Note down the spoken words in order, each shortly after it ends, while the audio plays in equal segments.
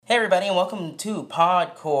Hey everybody, and welcome to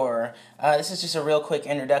Podcore. This is just a real quick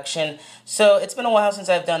introduction. So, it's been a while since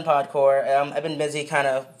I've done Podcore. I've been busy kind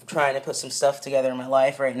of trying to put some stuff together in my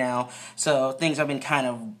life right now. So, things have been kind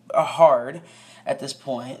of hard at this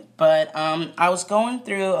point. But I was going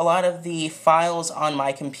through a lot of the files on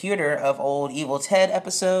my computer of old Evil Ted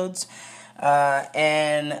episodes,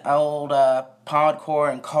 and old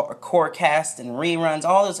Podcore and Corecast and reruns,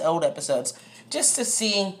 all those old episodes, just to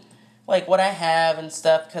see like what I have and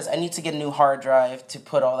stuff, because I need to get a new hard drive to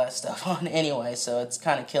put all that stuff on anyway, so it's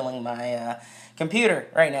kind of killing my computer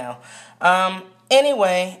right now.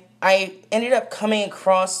 Anyway, I ended up coming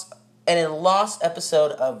across a lost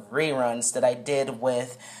episode of reruns that I did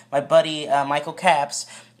with my buddy Michael Caps.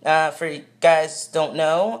 For you guys don't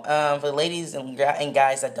know, for the ladies and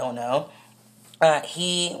guys that don't know,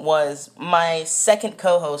 he was my second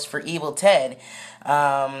co-host for Evil Ted.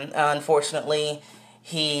 Unfortunately,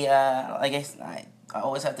 he, I guess I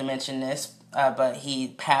always have to mention this, but he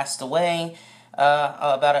passed away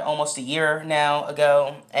about almost a year now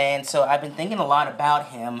ago, and so I've been thinking a lot about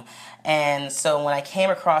him, and so when I came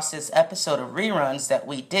across this episode of reruns that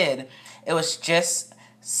we did, it was just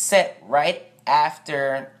set right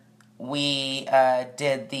after we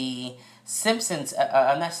did the Simpsons,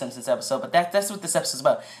 not Simpsons episode, but that's what this episode's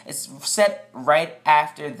about. It's set right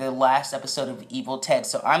after the last episode of Evil Ted,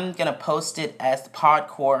 so I'm going to post it as the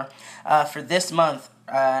Podcore for this month.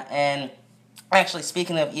 And actually,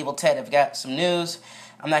 speaking of Evil Ted, I've got some news.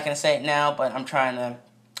 I'm not going to say it now, but I'm trying to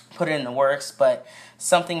put it in the works, but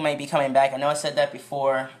something may be coming back. I know I said that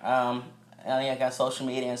before. I got social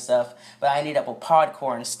media and stuff, but I ended up with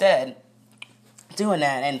Podcore instead, doing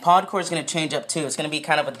that, and Podcore is going to change up too. It's going to be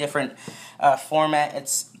kind of a different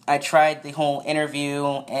format. I tried the whole interview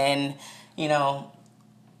and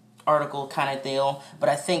article kind of deal, but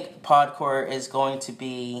I think Podcore is going to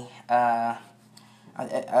be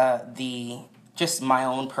just my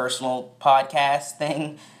own personal podcast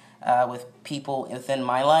thing with people within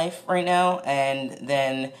my life right now, and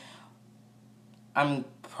then I'm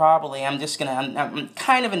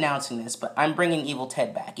kind of announcing this, but I'm bringing Evil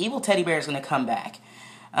Ted back. Evil Teddy Bear is going to come back.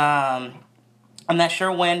 I'm not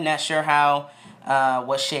sure when, not sure how,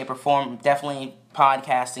 what shape or form. Definitely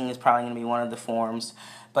podcasting is probably going to be one of the forms,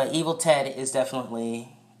 but Evil Ted is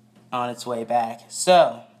definitely on its way back.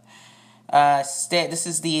 So, this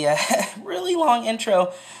is the really long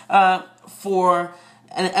intro for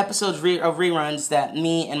an episode of reruns that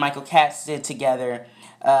me and Michael Katz did together,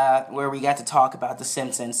 where we got to talk about The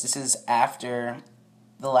Simpsons. This is after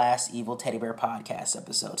the last Evil Teddy Bear podcast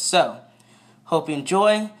episode. So, hope you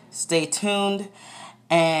enjoy, stay tuned,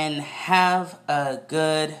 and have a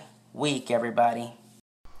good week, everybody.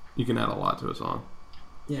 You can add a lot to a song.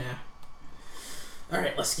 Yeah.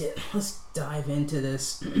 Alright, let's dive into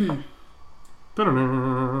this.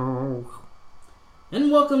 And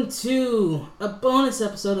welcome to a bonus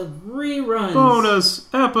episode of Reruns. Bonus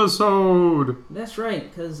episode! That's right,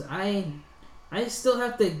 because I still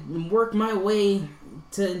have to work my way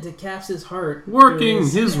into Caps' heart. Working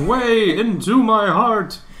his way into my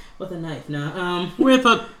heart. With a knife. No, with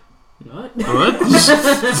a... What? What?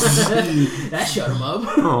 That shut him up.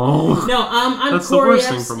 Oh. No, I'm That's Corey the worst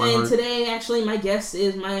thing for my and heart. Today, actually, my guest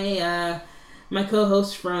is my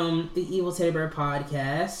co-host from the Evil Teddy Bear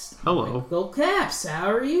podcast. Hello. Michael Caps.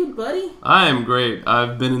 How are you, buddy? I am great.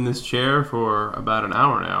 I've been in this chair for about an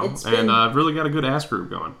hour now, and I've really got a good ass groove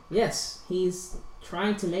going. Yes, he's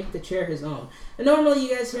trying to make the chair his own. And normally,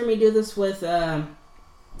 you guys hear me do this with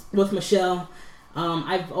Michelle. I'm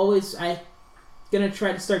gonna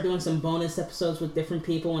try to start doing some bonus episodes with different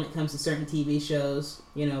people when it comes to certain TV shows.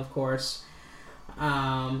 Of course.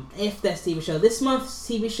 If that's TV show. This month's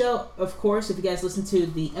TV show, of course, if you guys listen to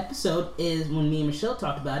the episode, is when me and Michelle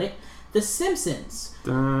talked about it, The Simpsons.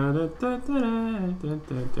 The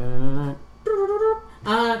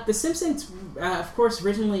Simpsons, of course,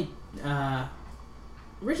 originally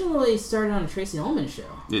started on a Tracy Ullman show.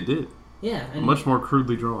 It did. Yeah. And much more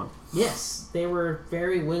crudely drawn. Yes, they were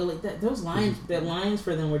very wiggly. Those lines, the lines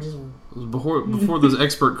for them were just... It was before those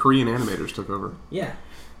expert Korean animators took over. Yeah.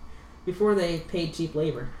 Before they paid cheap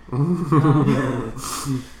labor.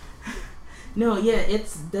 No, yeah,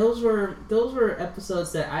 those were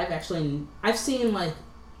episodes that I've seen like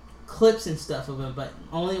clips and stuff of them, but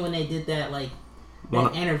only when they did that the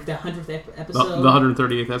 100th episode, the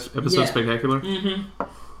 138th episode spectacular. Mm-hmm.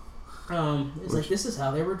 It's like this is how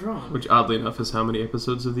they were drawn. Which oddly enough is how many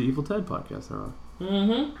episodes of the Evil Ted podcast there are.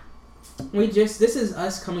 Mm-hmm. This is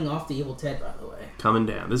us coming off the Evil Ted, by the way. Coming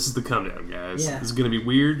down. This is the come down, guys. Yeah. This is going to be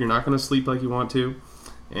weird. You're not going to sleep like you want to.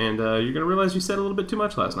 And you're going to realize you said a little bit too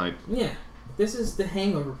much last night. Yeah. This is the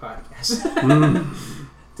Hangover podcast.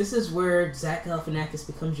 This is where Zach Galifianakis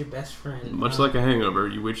becomes your best friend. Much like a hangover,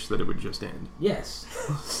 you wish that it would just end.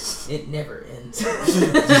 Yes. It never ends.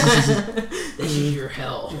 This is your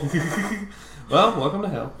hell. Well, welcome to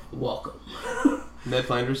hell. Welcome. Ned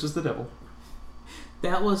Flanders is the devil.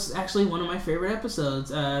 That was actually one of my favorite episodes,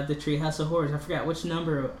 the Treehouse of Horrors. I forgot which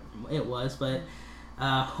number it was, but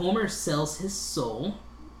Homer sells his soul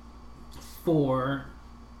for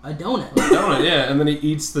a donut. Yeah, and then he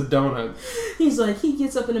eats the donut. He's like, he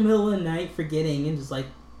gets up in the middle of the night forgetting and just like,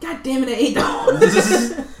 God damn it, I ate donuts.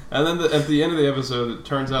 And then at the end of the episode, it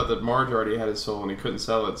turns out that Marge already had his soul and he couldn't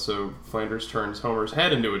sell it, so Flanders turns Homer's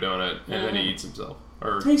head into a donut and then he eats himself.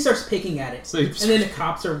 Or he starts picking at it. And then the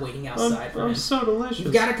cops are waiting outside for him. So delicious.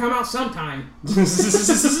 You've got to come out sometime.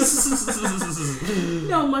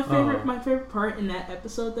 No, my favorite part in that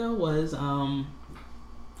episode, though, was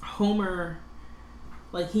Homer...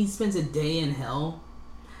 Like, he spends a day in hell,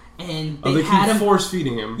 and they had him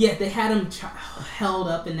force-feeding him. Yeah, they had him held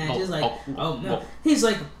up in that, just like, oh no. He's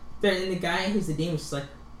like, and the guy who's the demon is just like,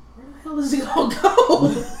 where the hell does it all go?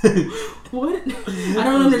 What? I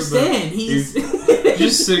don't understand. He's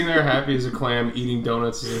just sitting there happy as a clam, eating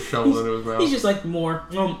donuts as a shovel into his mouth. He's just like, more.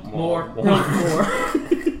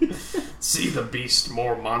 See the beast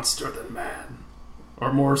more monster than man.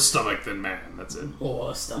 Or more stomach than man, that's it.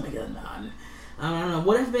 Or stomach than man. I don't know.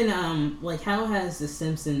 What have been, how has The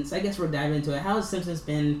Simpsons, I guess we're diving into it, how has The Simpsons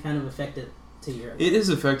been kind of affected to your... It has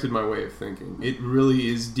affected my way of thinking. It really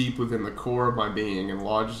is deep within the core of my being and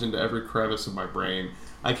lodged into every crevice of my brain.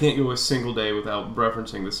 I can't go a single day without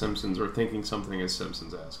referencing The Simpsons or thinking something as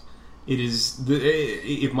Simpsons-esque. It is,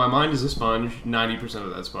 if my mind is a sponge, 90%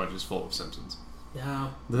 of that sponge is full of Simpsons. Yeah.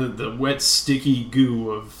 The wet, sticky goo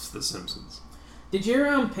of The Simpsons. Did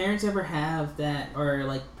your parents ever have that, or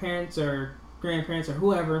like parents or grandparents or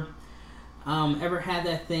whoever ever had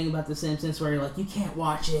that thing about The Simpsons where you're like, you can't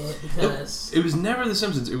watch it because... It was never The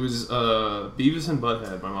Simpsons. It was Beavis and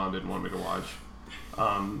Butthead. My mom didn't want me to watch.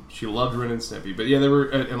 She loved Ren and Stimpy. But yeah, they were...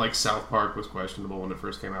 And like South Park was questionable when it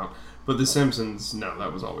first came out. But The Simpsons, no,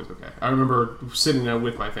 that was always okay. I remember sitting there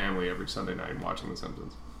with my family every Sunday night and watching The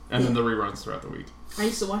Simpsons. And then the reruns throughout the week. I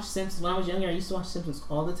used to watch Simpsons when I was younger. I used to watch Simpsons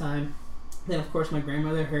all the time. Then, of course, my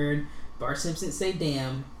grandmother heard Bart Simpson say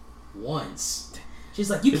damn once. She's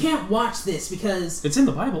like, you can't watch this because... It's in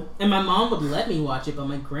the Bible. And my mom would let me watch it, but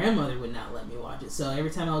my grandmother would not let me watch it. So every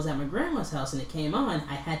time I was at my grandma's house and it came on,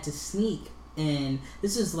 I had to sneak. And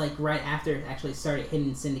this is like right after it actually started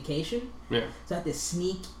hitting syndication. Yeah. So I had to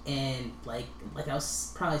sneak and like I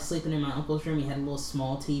was probably sleeping in my uncle's room. He had a little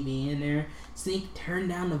small TV in there. Sneak, turn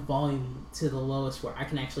down the volume to the lowest where I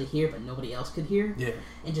can actually hear, but nobody else could hear. Yeah.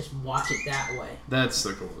 And just watch it that way. That's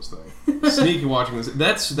the coolest thing. Sneaky watching this.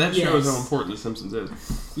 That shows how important The Simpsons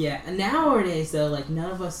is. Yeah. And nowadays though, like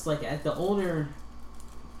none of us like at the older.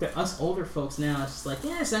 Us older folks now, it's just like,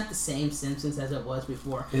 yeah, it's not the same Simpsons as it was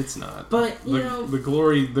before. It's not. But, you know... The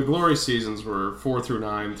glory seasons were 4 through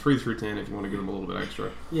 9, 3 through 10 if you want to give them a little bit extra.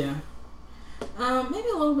 Yeah. Maybe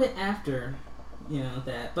a little bit after,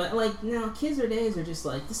 that. But, like, now, kids nowadays are just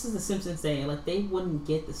like, this is the Simpsons day. Like, they wouldn't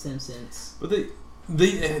get the Simpsons. But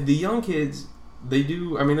the young kids, they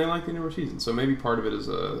do... I mean, they like the newer seasons, so maybe part of it is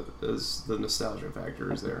the nostalgia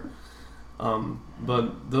factor is there.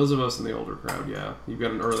 But those of us in the older crowd, yeah, you've got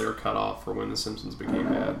an earlier cutoff for when The Simpsons became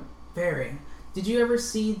bad. Very. Did you ever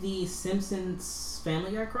see the Simpsons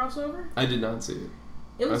Family Guy crossover? I did not see it.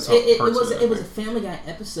 It was a Family Guy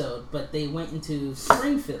episode, but they went into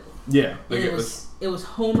Springfield. Yeah, it was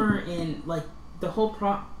Homer and like the whole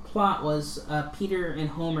plot was Peter and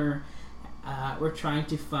Homer were trying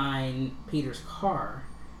to find Peter's car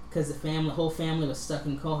because the whole family was stuck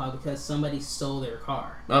in Quahog because somebody stole their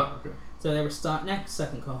car. Oh, okay. So they were not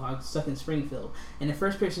stuck in Quahog, stuck in Springfield. And the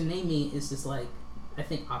first person they meet is just like, I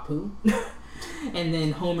think, Apu. And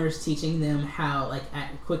then Homer's teaching them how, like,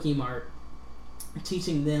 at Quickie Mart,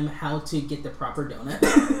 teaching them how to get the proper donut.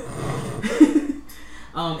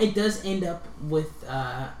 It does end up with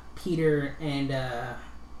Peter and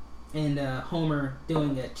Homer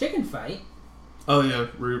doing a chicken fight. Oh, yeah,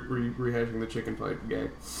 rehashing the chicken fight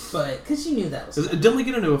gag. But, because you knew that was Didn't they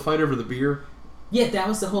get into a fight over the beer? Yeah, that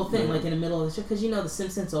was the whole thing, like in the middle of the show, because the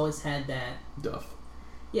Simpsons always had that Duff.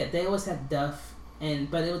 Yeah, they always had Duff,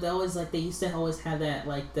 but it was always like they used to always have that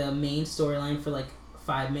like the main storyline for like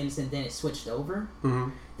 5 minutes, and then it switched over. Mm-hmm.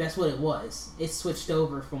 That's what it was. It switched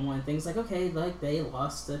over from one thing. It's like, okay, like they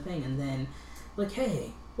lost the thing, and then like,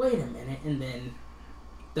 hey, wait a minute, and then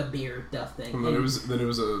the beer Duff thing. And then it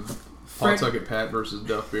was a Pawtucket Pat versus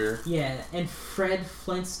Duff beer. Yeah, and Fred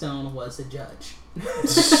Flintstone was the judge.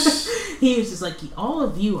 He was just like, all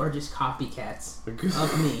of you are just copycats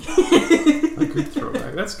of me. A good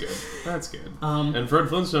throwback. That's good. That's good. And Fred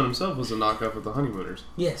Flintstone himself was a knockoff of the Honeymooners.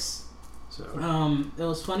 Yes. So. It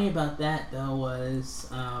was funny about that though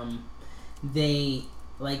was they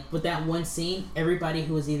like with that one scene, everybody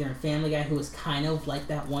who was either in Family Guy who was kind of like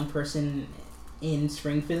that one person in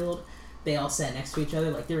Springfield, they all sat next to each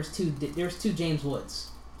other. Like there was two James Woods.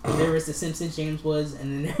 There was the Simpsons James Woods,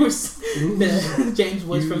 and then there was the James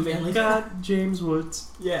Woods from Family Guy. James Woods.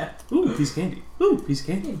 Yeah. Ooh, piece of candy. Ooh, piece of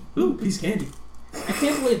candy. Ooh, piece of candy. I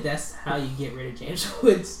can't believe that's how you get rid of James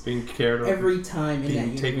Woods. Being cared of. Every time in that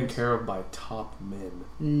universe. Being taken care of by top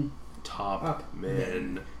men. Top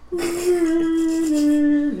men.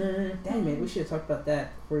 Dang, man, we should have talked about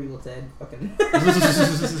that before Evil Ted fucking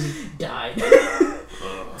died.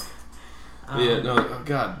 Yeah, no, oh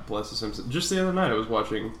God bless the Simpsons. Just the other night I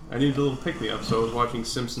needed a little pick-me-up, so I was watching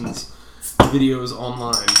Simpsons videos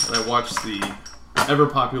online, and I watched the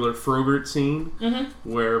ever-popular Frogurt scene,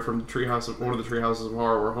 where from one of the Treehouses of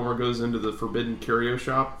Horror, where Homer goes into the forbidden curio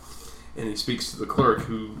shop, and he speaks to the clerk,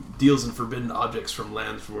 who deals in forbidden objects from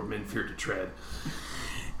lands where men fear to tread.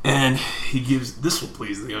 And he gives, this will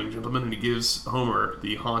please the young gentleman, and he gives Homer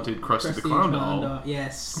the haunted Krusty the Clown doll.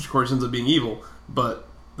 Yes. Which of course ends up being evil, but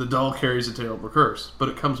the doll carries a terrible curse, but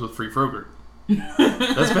it comes with free Frogurt.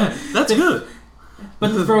 That's bad. That's good.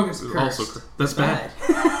 But the Frogurt's cursed. Also, that's bad.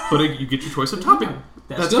 But you get your choice of topping.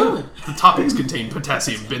 That's good. The toppings contain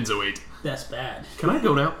potassium benzoate. That's bad. Can I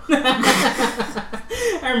go now?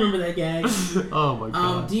 I remember that gag. Oh my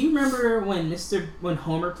God. Do you remember when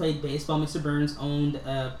Homer played baseball? Mr. Burns owned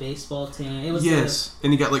a baseball team. It was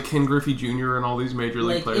and he got like Ken Griffey Jr. and all these major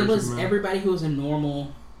league players. It was everybody who was a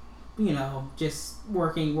normal, just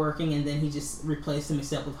working, and then he just replaced him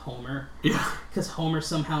except with Homer. Yeah. Because Homer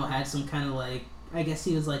somehow had some kind of like, I guess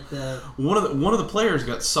he was like the one of the players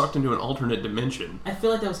got sucked into an alternate dimension. I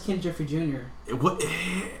feel like that was Ken Griffey Jr. What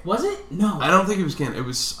was it? No, I don't think it was Ken. It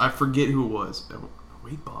was, I forget who it was.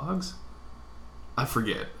 Wade Boggs? I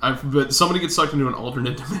forget. But somebody gets sucked into an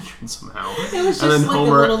alternate dimension somehow. It was just and then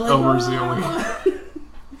like Homer's the only.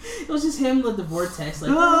 It was just him with the vortex, like,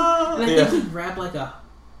 and I think he grabbed like a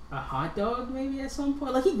hot dog maybe at some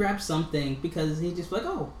point. Like he grabbed something because he just like,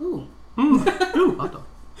 ooh, hot dog.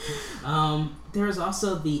 There was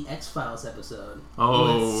also the X-Files episode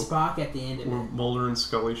with Spock at the end of where it. Mulder and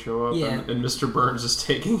Scully show up, and Mr. Burns is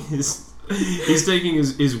taking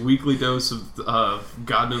his weekly dose of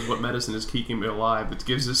God knows what medicine is keeping him alive, that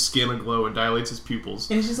gives his skin a glow and dilates his pupils.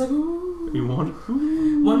 And he's just like, ooh.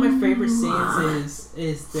 One of my favorite scenes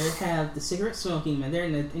is they have the cigarette smoking man. They're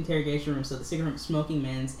in the interrogation room, so the cigarette smoking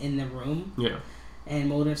man's in the room. Yeah. And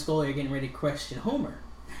Mulder and Scully are getting ready to question Homer.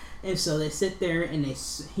 And so they sit there, and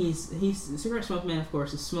he's the cigarette smoking man, of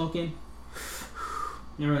course, is smoking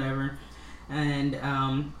or whatever, and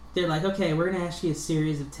they're like, okay, we're gonna ask you a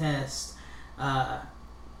series of tests.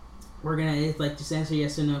 We're gonna just answer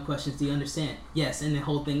yes or no questions. Do you understand? Yes, and the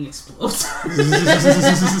whole thing explodes.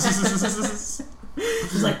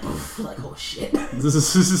 It's like, poof, like, oh shit.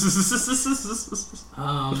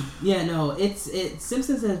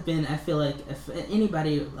 Simpsons has been, I feel like, if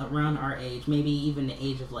anybody around our age, maybe even the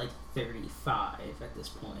age of like 35 at this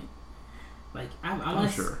point, like I'm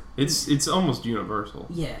sure it's almost universal.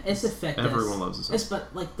 Yeah, it's affected. Everyone loves the Simpsons.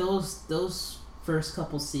 But like those first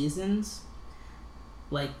couple seasons,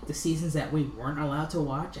 like the seasons that we weren't allowed to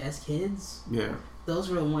watch as kids. Yeah. Those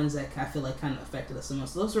were the ones that I feel like kind of affected us the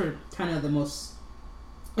most. Those were kind of the most,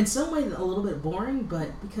 in some ways, a little bit boring,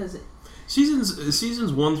 but because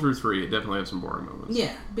seasons 1 through 3, it definitely have some boring moments.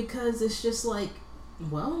 Yeah, because it's just like,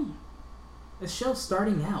 well, the show's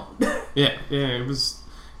starting out. yeah, it was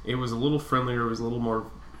a little friendlier. It was a little more,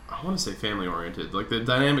 I want to say, family oriented. Like the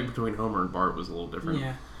dynamic between Homer and Bart was a little different.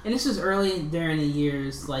 Yeah, and this was early during the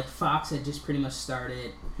years. Like Fox had just pretty much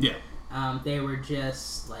started. Yeah. They were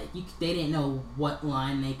just like they didn't know what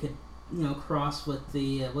line they could, cross with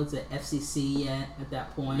the FCC yet at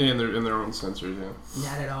that point. Yeah, in their own censors. Yeah.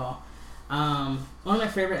 Not at all. One of my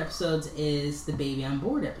favorite episodes is the Baby on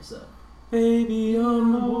Board episode. Baby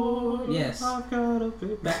on Board. Yes. I've got a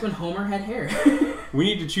baby. Back when Homer had hair. We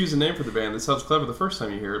need to choose a name for the band that sounds clever the first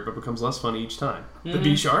time you hear it, but becomes less funny each time. Mm-hmm. The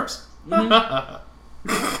B Sharps. Mm-hmm.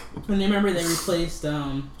 And remember they replaced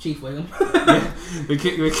Chief Wiggum. Yeah, they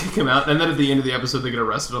kick him out, and then at the end of the episode they get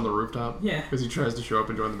arrested on the rooftop. Yeah, because he tries to show up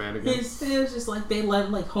and join the band again. It was just like they let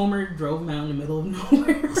Homer drove him out in the middle of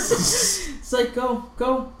nowhere. It's like,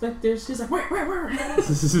 go. Like, he's like, where? And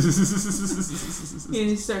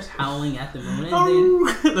he starts howling at the moon.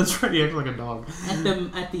 And then, that's right, he acts like a dog.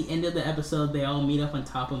 At the end of the episode, they all meet up on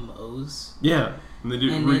top of Moe's. Yeah. And they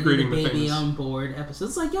do recreating the Baby on Board episode.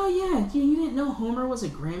 It's like, oh yeah, you didn't know Homer was a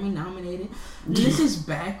Grammy nominated? And this is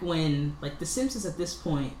back when, like, The Simpsons at this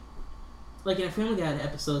point, like in a Family Guy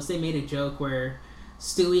episodes, they made a joke where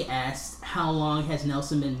Stewie asked, how long has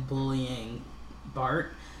Nelson been bullying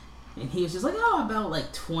Bart? And he was just like, oh, about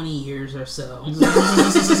like 20 years or so.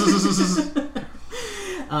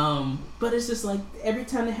 But it's just like, every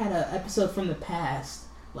time they had an episode from the past,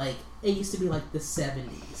 like, it used to be like the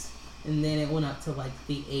 70s. And then it went up to like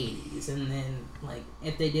the 80s, and then like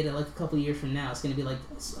if they did it like a couple years from now, it's gonna be like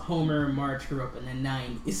Homer and Marge grew up in the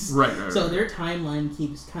 90s. Right. So their timeline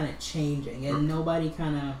keeps kind of changing, and nobody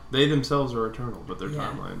kind of. They themselves are eternal, but their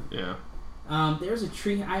timeline, yeah. There's a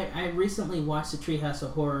tree. I recently watched the Treehouse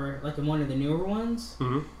of Horror, like in one of the newer ones.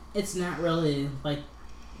 Mm-hmm. It's not really like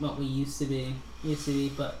what we used to be,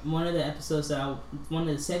 but one of the episodes one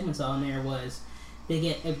of the segments on there was. They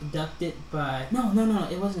get abducted by... No,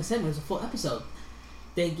 it wasn't a segment, it was a full episode.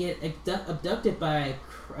 They get abducted by,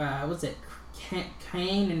 what's it,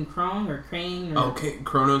 Kane and Krong, or Crane? Or,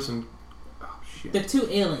 Kronos and... Oh, shit. The two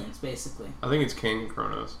aliens, basically. I think it's Kane and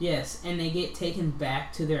Kronos. Yes, and they get taken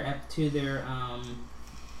back to their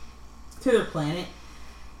planet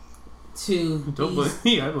to... Don't blame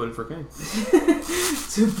me, I voted for Kane.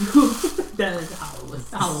 That is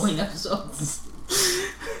Halloween episodes.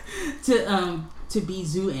 To be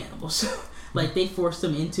zoo animals. Like, they forced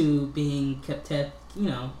them into being kept,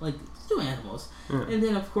 like zoo animals. Yeah. And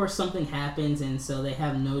then, of course, something happens, and so they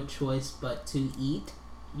have no choice but to eat.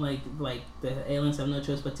 Like the aliens have no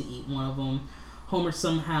choice but to eat one of them. Homer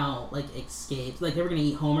somehow, like, escapes. Like, they were going to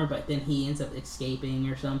eat Homer, but then he ends up escaping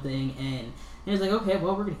or something. And he's like, okay,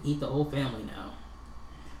 well, we're going to eat the whole family now.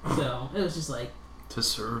 So, it was just like... To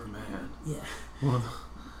serve man. Yeah.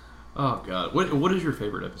 Oh, God. What is your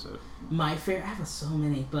favorite episode? My favorite... I have so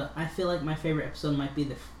many, but I feel like my favorite episode might be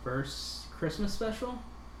the first Christmas special.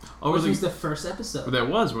 Oh, which was the first episode. That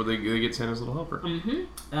was, where they get Santa's Little Helper.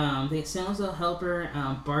 Mm-hmm. They get Santa's Little Helper.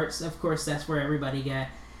 Bart's, of course, that's where everybody got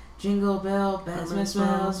Jingle Bell, Basement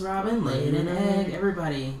Smells, Robin laid an egg.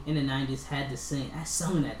 Everybody in the 90s had to sing. I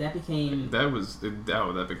sung that. That became...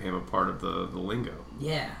 That became a part of the lingo.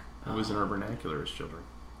 Yeah. It was in our vernacular as children.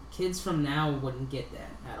 Kids from now wouldn't get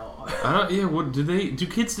that at all. Do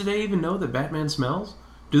kids today even know that Batman smells?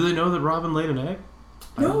 Do they know that Robin laid an egg?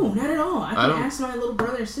 No, not at all. I can ask my little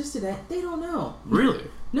brother and sister that. They don't know. Really?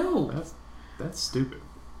 No. That's stupid.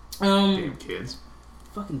 Damn kids.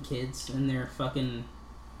 Fucking kids and their fucking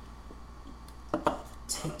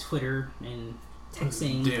Twitter and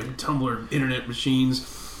texting. Damn Tumblr internet machines.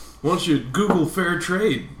 Why don't you Google fair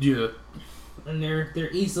trade? And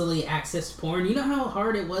they're easily accessed porn. You know how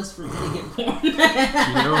hard it was for me to get porn? You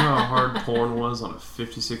know how hard porn was on a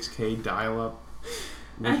 56K dial-up?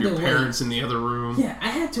 With your parents in the other room? Yeah, I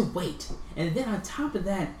had to wait. And then on top of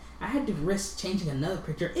that, I had to risk changing another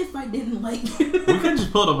picture if I didn't like it. We couldn't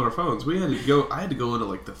just pull it up on our phones. I had to go into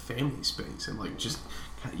like the family space and like just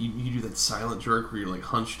kind of, you do that silent jerk where you're like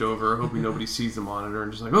hunched over, hoping nobody sees the monitor,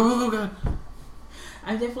 and just like, oh God.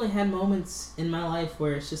 I've definitely had moments in my life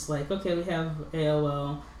where it's just like, okay, we have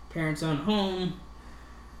AOL, parents aren't home,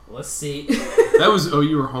 let's see.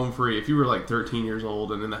 You were home free. If you were like 13 years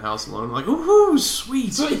old and in the house alone, like, ooh,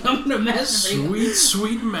 sweet. Sweet, I'm gonna masturbate.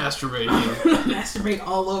 Sweet masturbating. I'm gonna masturbate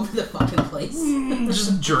all over the fucking place.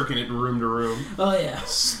 Just jerking it room to room. Oh, yeah.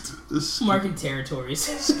 Marking territories.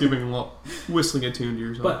 Skipping, whistling a tune to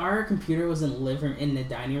yourself. But our computer was in the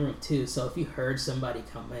dining room too, so if you heard somebody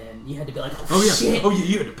come in, you had to be like, shit. Oh yeah,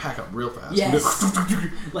 you had to pack up real fast. Yes.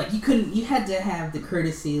 Like, you had to have the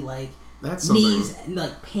courtesy, like, that's knees,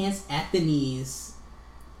 like pants at the knees,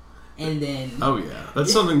 and then... Oh yeah,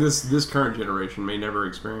 that's something this current generation may never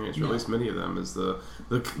experience, or at least many of them, is the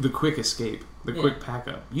quick escape, the quick pack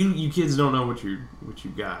up. You kids don't know what you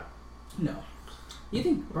got. No. You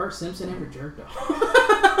think Bart Simpson ever jerked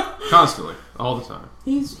off? Constantly, all the time.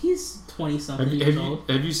 He's 20-something years old.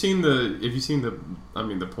 Have you seen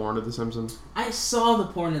the porn of The Simpsons? I saw the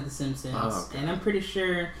porn of The Simpsons, and I'm pretty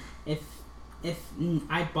sure if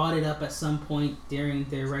I bought it up at some point during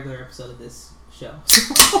the regular episode of this show.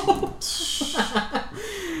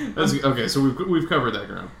 Okay, so we've covered that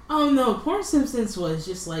ground. Oh no, porn Simpsons was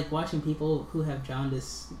just like watching people who have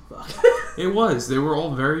jaundice fuck. It was. They were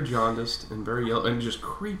all very jaundiced and very yellow and just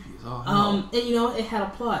creepy as all hell. And you know, it had a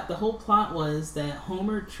plot. The whole plot was that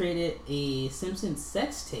Homer traded a Simpsons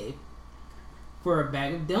sex tape for a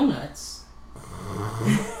bag of donuts.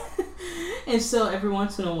 And so every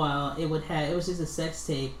once in a while, it was just a sex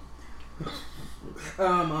tape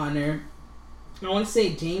on there. I want to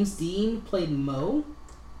say James Dean played Mo.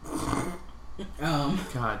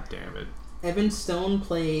 God damn it. Evan Stone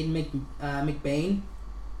played McBain.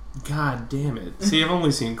 God damn it. See, I've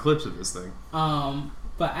only seen clips of this thing.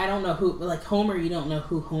 But I don't know who, like Homer, you don't know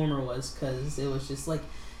who Homer was because it was just like,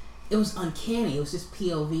 it was uncanny. It was just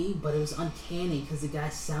POV, but it was uncanny because the guy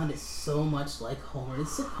sounded so much like Homer.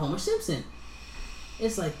 It's Homer Simpson.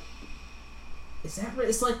 It's like,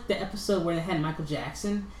 it's like the episode where they had Michael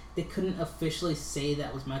Jackson. They couldn't officially say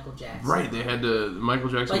that was Michael Jackson. Right, they had to. Michael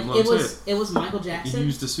Jackson like it was Michael Jackson. He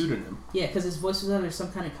used a pseudonym. Yeah, because his voice was under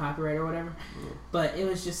some kind of copyright or whatever. Yeah. But it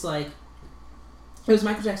was just like, it was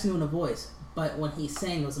Michael Jackson doing a voice, but when he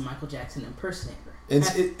sang, it was a Michael Jackson impersonator. And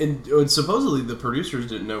supposedly the producers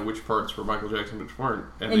didn't know which parts were Michael Jackson and which weren't.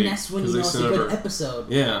 And that's when you know it's a good episode.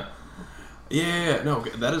 Yeah. Yeah, no,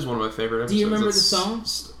 that is one of my favorite episodes. Do you remember the song?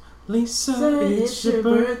 Lisa, it's your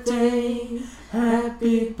birthday.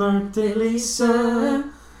 Happy birthday, Lisa.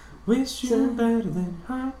 Wish you better than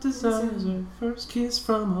heart desires. Our first kiss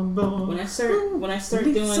from a boy. When I start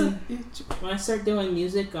doing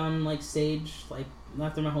music on like stage, like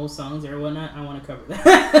after my whole songs or whatnot, I want to cover that.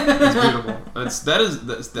 That's beautiful.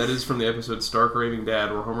 That is from the episode Stark Raving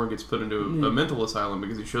Dad, where Homer gets put into a mental asylum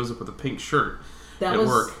because he shows up with a pink shirt at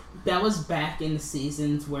work. That was back in the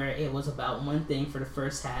seasons where it was about one thing for the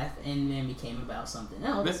first half and then became about something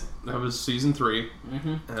else. That was season 3.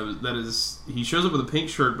 Mm-hmm. He shows up with a pink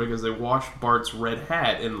shirt because they washed Bart's red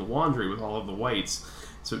hat in the laundry with all of the whites.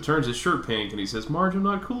 So it turns his shirt pink, and he says, "Marge, I'm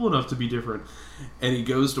not cool enough to be different." And he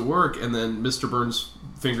goes to work, and then Mr. Burns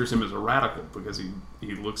fingers him as a radical because he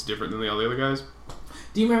looks different than all the other guys.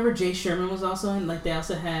 Do you remember Jay Sherman was also in? Like, they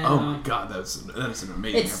also had... Oh, my God, that's an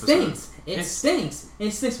amazing episode. It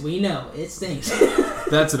stinks. We know. It stinks.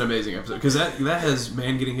 That's an amazing episode, because that has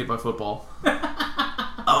man getting hit by football.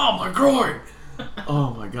 Oh, my groin!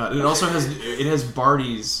 Oh, my God. It also has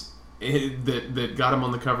Barney's... that got him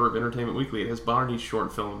on the cover of Entertainment Weekly. It has Barney's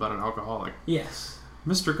short film about an alcoholic. Yes.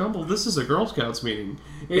 Mr. Gumble, this is a Girl Scouts meeting.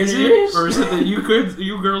 Is it? Or is it that you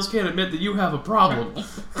girls can't admit that you have a problem?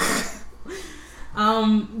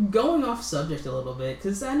 Going off subject a little bit,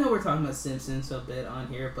 because I know we're talking about Simpsons a bit on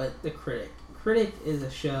here, but The Critic. Critic is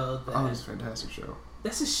a show that... Oh, it's a fantastic show.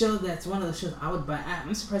 That's a show that's one of the shows I would buy.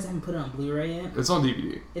 I'm surprised I haven't put it on Blu-ray yet. It's on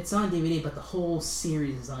DVD. It's on DVD, but the whole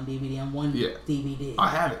series is on DVD on one DVD. I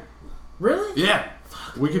have it. Really? Yeah.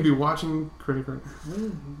 We could be watching Critic right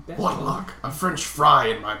now. What luck. A French fry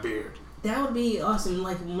in my beard. That would be awesome.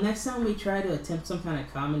 Like, next time we try to attempt some kind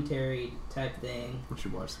of commentary type thing... We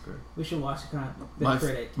should watch The Critic. We should watch the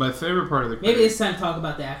Critic. My favorite part of The Critic... Maybe it's time to talk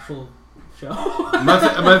about the actual show.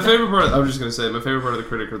 my favorite part... I was just going to say, my favorite part of The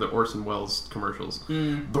Critic are the Orson Welles commercials.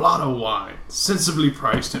 Blotto wine. Sensibly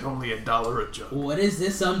priced at only $1 a jug. What is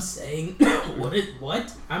this I'm saying?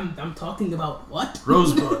 What? I'm talking about what?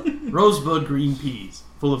 Rosebud green peas.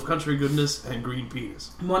 Full of country goodness and green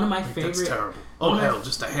penis. One of my favorite... That's terrible. Oh, hell,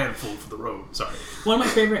 just a handful for the road. Sorry. One of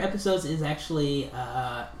my favorite episodes is actually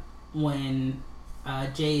when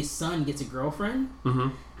Jay's son gets a girlfriend,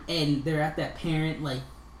 and they're at that parent, like,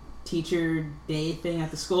 teacher day thing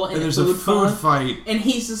at the school, and there's a food fight. And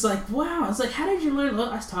he's just like, wow. It's like, how did you learn...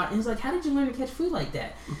 And he's like, how did you learn to catch food like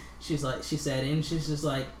that? She said, and she's just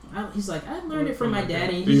like, he's like, I learned it from my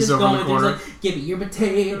daddy. And he's just going through, like, give me your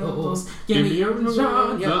potatoes, give me your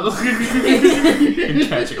lasagna.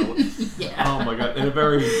 Yeah. Oh my God!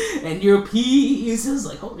 And your peas. I was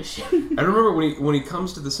like, holy shit. I remember when he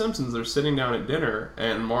comes to The Simpsons, they're sitting down at dinner,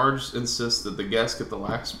 and Marge insists that the guests get the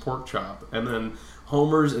last pork chop, and then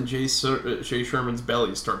Homer's and Jay Sherman's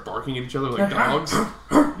bellies start barking at each other like dogs,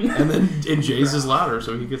 and Jay's is louder,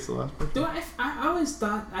 so he gets the last pork chop. I always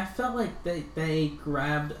thought, I felt like they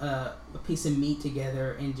grabbed a piece of meat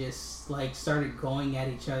together and just like started going at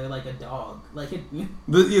each other like a dog. Like it.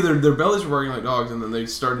 Their bellies were barking like dogs, and then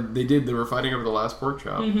they were fighting over the last pork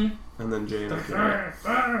chop, and then Jay and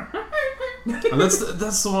and that's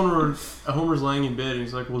the one where Homer's laying in bed and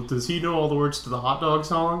he's like, well, does he know all the words to the hot dog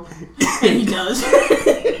song? And he does.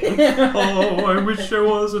 Oh, I wish I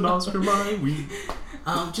was an Oscar my week.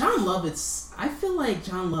 John Lovitz, I feel like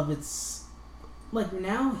John Lovitz, like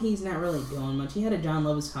now he's not really doing much. He had a John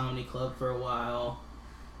Lovitz comedy club for a while.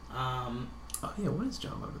 Oh yeah, what is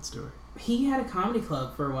John Lovitz doing? He had a comedy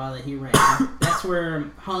club for a while that he ran. That's where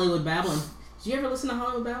Hollywood Babylon... Did you ever listen to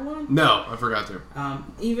Hollywood Babylon? No, I forgot to.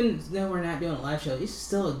 Even though we're not doing a live show, it's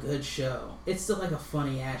still a good show. It's still like a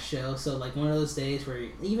funny ass show. So like one of those days where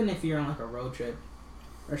even if you're on like a road trip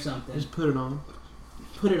or something, just put it on.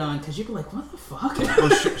 Put it on because you'd be like, what the fuck?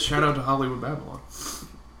 Well, shout out to Hollywood Babylon.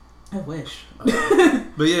 I wish.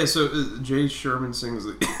 But yeah, so Jay Sherman sings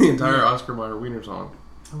the entire Oscar Mayer Wiener song.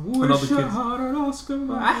 I wish I had an Oscar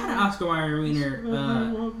Mayer. I had an Oscar Mayer Wiener.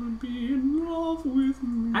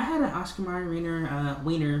 I had an Oscar Mayer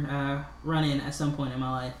Wiener run-in at some point in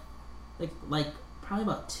my life. Like probably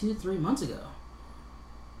about 2-3 months ago.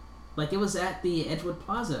 Like, it was at the Edgewood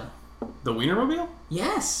Plaza. The Wienermobile?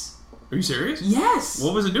 Yes. Are you serious? Yes.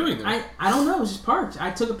 What was it doing there? I don't know. It was just parked.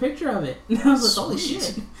 I took a picture of it. And I was like, holy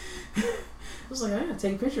shit. I was like, I gotta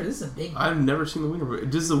take a picture. This is a big... I've never seen the Wienermobile.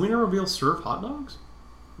 Does the Wienermobile serve hot dogs?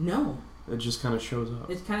 No. It just kind of shows up.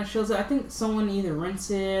 It kind of shows up. I think someone either rents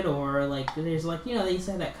it or, like, there's, like, you know, they used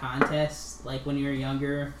to have that contest, like, when you were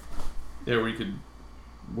younger. Yeah, where you could...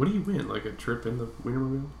 What do you win? Like a trip in the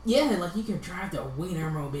Wienermobile? Yeah, like you can drive the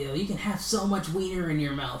Wienermobile. You can have so much wiener in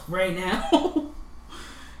your mouth right now.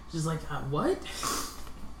 Just like, what?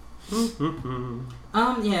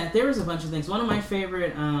 Yeah, there was a bunch of things. One of my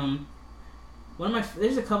favorite,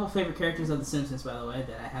 there's a couple favorite characters of The Simpsons, by the way,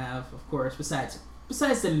 that I have, of course, besides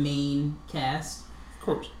the main cast. Of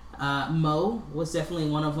course. Mo was definitely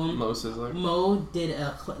one of them. Mo says like... Mo did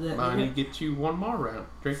a... Money get you one more round.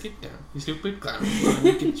 Drink it down. You stupid clown.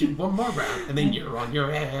 Money get you one more round. And then you're on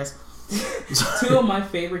your ass. Two of my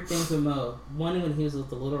favorite things with Mo. One when he was with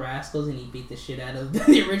the Little Rascals and he beat the shit out of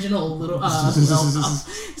the original Little Alfalfa.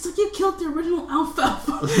 It's like, you killed the original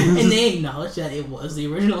Alfalfa. And they acknowledged that it was the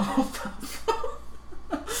original Alfalfa.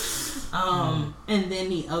 And then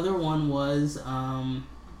the other one was...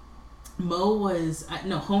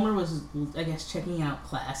 Homer was, I guess, checking out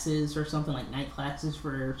classes or something, like night classes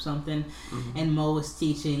for something, and Mo was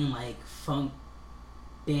teaching, like, funk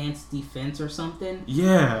dance defense or something.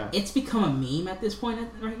 Yeah. It's become a meme at this point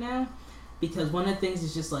right now, because one of the things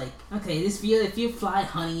is just like, okay, if your fly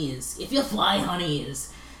honey is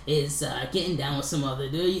getting down with some other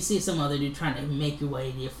dude, you see some other dude trying to make your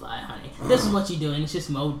way to your fly honey. This is what you're doing. It's just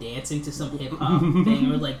Mo dancing to some hip hop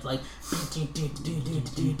thing, or like,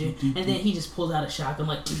 and then he just pulls out a shotgun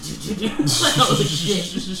like, oh shit.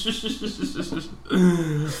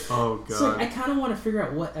 Oh god. So I kind of want to figure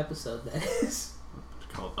out what episode that is.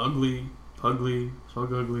 It's called Ugly, Pugly,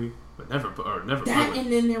 Pug Ugly. But never that, Pugly.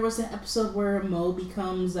 And then there was that episode where Mo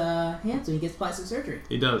becomes handsome. He gets plastic surgery.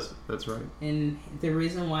 He does. That's right. And the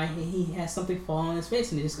reason why he has something fall on his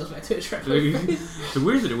face and he just goes back to his regular face. It's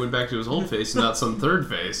weird that it went back to his old face and not some third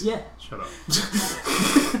face. Yeah. Shut up.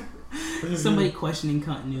 Somebody questioning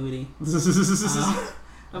continuity.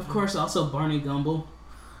 Of course, also Barney Gumble.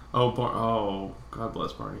 Oh, God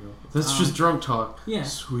bless Barney Gumble. That's just drunk talk. Yeah.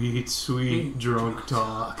 Sweet drunk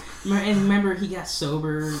talk. And remember, he got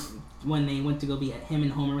sober when him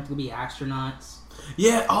and Homer went to go be astronauts.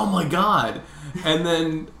 Yeah, oh my god. And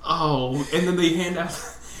then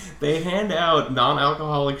they hand out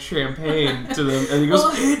non-alcoholic champagne to them, and he goes,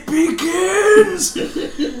 "It begins!"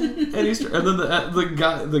 and then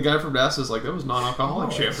the guy from NASA is like, "That was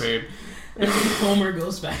non-alcoholic champagne." And then Homer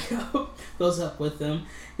goes up with them.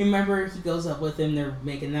 You remember, he goes up with him, they're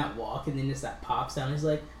making that walk, and then just that pops down, he's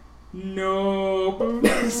like, "No!"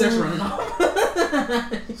 He starts running off.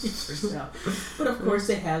 But of course,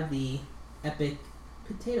 they have the epic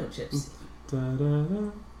potato chip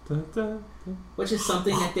scene. Which is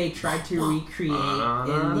something that they tried to recreate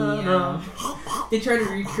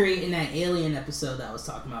in that Alien episode that I was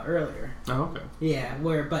talking about earlier. Oh, okay. Yeah,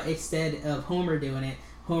 but instead of Homer doing it,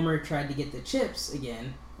 Homer tried to get the chips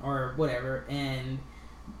again, or whatever, and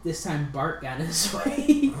this time Bart got in his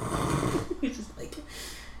way. It's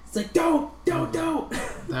like, don't.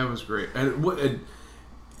 That was great. And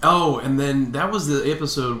then that was the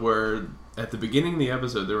episode where at the beginning of the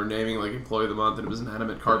episode they were naming like Employee of the Month, and it was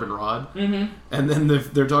Inanimate Carbon Rod. Mm-hmm. And then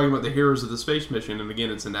they're talking about the heroes of the space mission, and again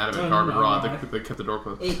it's Inanimate Carbon Rod. They kept the door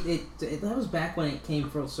closed. That was back when it came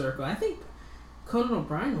full circle. I think Conan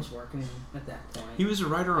O'Brien was working at that point. He was a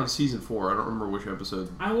writer on season 4. I don't remember which episode.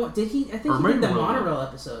 I think he did the Monorail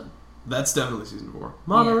episode. That's definitely season 4.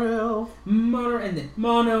 Monorail. Yeah. And then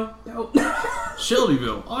Mono.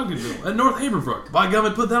 Shelbyville, Ogdenville, and North Haverbrook. By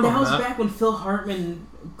God, put them on that. That was back when Phil Hartman,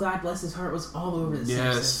 God bless his heart, was all over the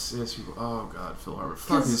Simpsons. Yes. Oh God, Phil Hartman.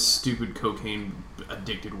 Fuck his stupid cocaine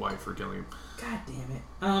addicted wife for killing him. God damn it.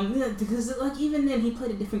 Because like even then he played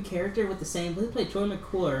a different character with the same. He played Troy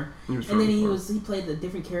McClure, and then he played a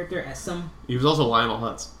different character as some. He was also Lionel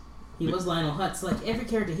Hutz. He was Lionel Hutz. Like every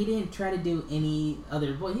character, he didn't try to do any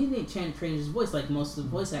other voice. He didn't change his voice like most of the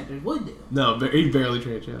voice actors would do. No, he barely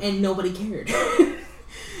changed. Yeah. And nobody cared. It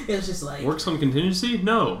was just like works on contingency.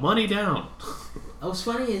 No, money down. What's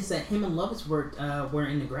funny is that him and Lovitz were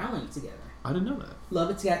in the Growling together. I didn't know that.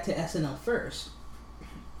 Lovitz got to SNL first.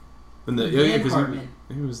 And because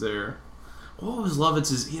he was there. What was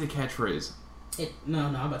Lovitz's? He had a catchphrase. No,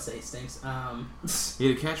 I'm about to say it stinks. He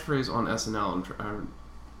had a catchphrase on SNL.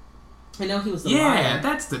 I know he was the liar. Yeah,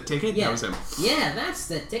 that's the ticket. Yeah. That was him. Yeah, that's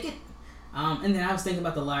the ticket. And then I was thinking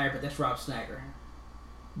about the liar, but that's Rob Schneider.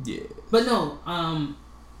 Yeah. But no,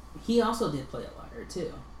 he also did play a liar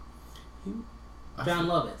too. John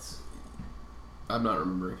Lovitz. I'm not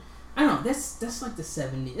remembering. I don't know. That's like the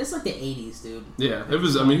 70s. That's like the 80s, dude. Yeah, it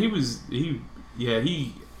was. I mean, he was he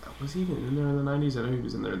was he in there in the 90s? I know he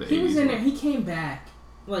was in there in the 80s. He was in there. He came back.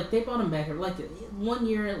 Like, they brought him back. Like, 1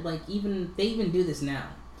 year, like, they even do this now.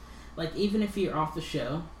 Like, even if you're off the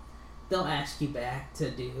show, they'll ask you back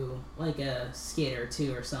to do, like, a skit or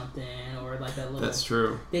two or something, or, like, a little... That's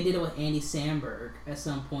true. They did it with Andy Samberg at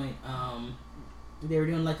some point. They were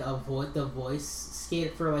doing, like, the voice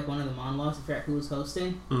skit for, like, one of the monologues. I forgot who was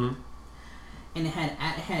hosting. Mm-hmm. And it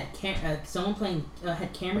had someone playing...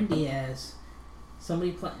 had Cameron Diaz...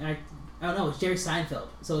 Somebody playing... Oh no, it was Jerry Seinfeld.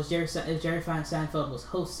 So it was Jerry Seinfeld was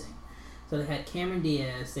hosting. So they had Cameron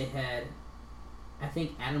Diaz, they had, I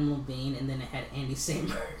think, Adam Levine, and then they had Andy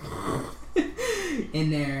Samberg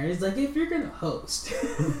in there. It's like, if you're gonna host,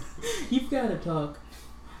 you've got to talk.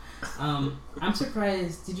 I'm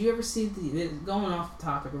surprised. Did you ever see going off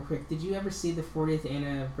topic real quick? Did you ever see the 40th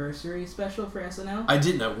anniversary special for SNL? I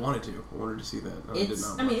didn't. I wanted to see that. I did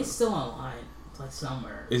not. It's still online. Like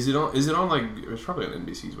somewhere. Is it on like it's probably on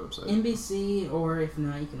NBC's website. NBC, or if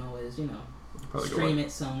not, you can always, stream it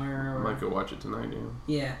somewhere. I might go watch it tonight,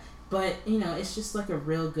 Yeah. But, it's just like a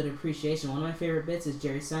real good appreciation. One of my favorite bits is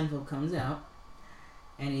Jerry Seinfeld comes out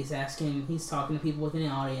and he's talking to people within the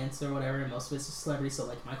audience or whatever, and most of it's a celebrity, so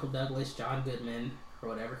like Michael Douglas, John Goodman, or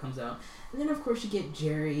whatever comes out. And then of course you get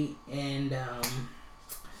Jerry and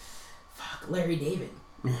Larry David.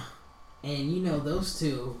 Yeah. And those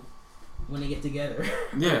two, when they get together,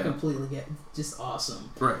 completely get just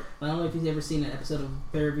awesome. Right. I don't know if you've ever seen an episode of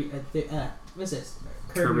what's this?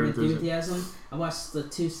 Curb Your Enthusiasm. I watched the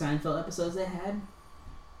 2 Seinfeld episodes they had.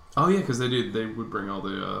 Oh yeah, because they would bring all the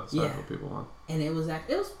Seinfeld people on. And it was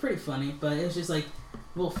pretty funny, but it was just like,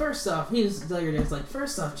 well, first off,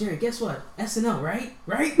 first off, Jerry, guess what? SNL, right?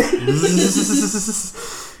 Right?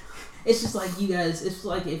 It's just like you guys. It's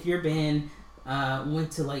like if your band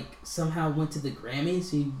went to the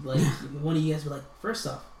Grammys, one of you guys were like, first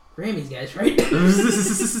off, Grammys guys, right?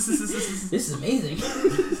 This is amazing.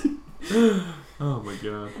 Oh my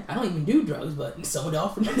god. I don't even do drugs, but someone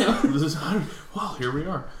offered me now. Well, here we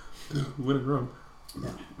are. Winning room.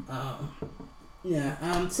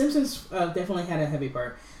 Simpsons definitely had a heavy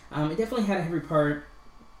part. It definitely had a heavy part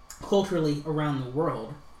culturally around the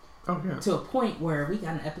world. Oh yeah. To a point where we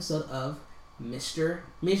got an episode of Major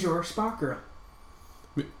Sparkle.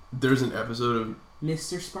 There's an episode of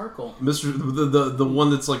Mr. Sparkle. The one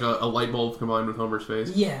that's like a light bulb combined with Homer's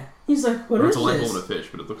face. Yeah. He's like, what is this? It's a light bulb and a fish,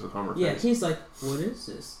 but it looks like Homer's face. Yeah, he's like, what is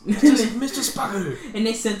this? Mr. Sparkle. And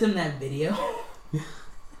they sent him that video.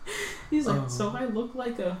 He's like, so I look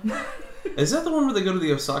like a... Is that the one where they go to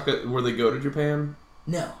the Osaka, where they go to Japan?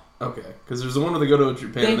 No. Okay, because there's the one where they go to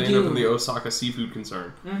Japan and they end up in the Osaka seafood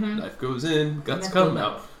concern. Mm-hmm. Knife goes in, guts come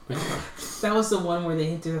out. That was the one where they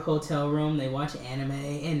enter the hotel room, they watch anime,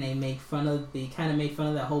 and they kind of made fun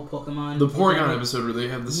of that whole Pokemon. The Porygon episode where they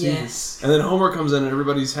have the scene. Yes. And then Homer comes in and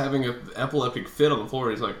everybody's having an epileptic fit on the floor.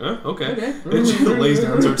 And he's like, okay. And she lays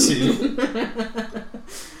down and starts singing.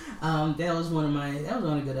 That was one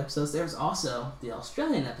of good episodes. There was also the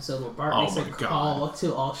Australian episode where Bart makes a call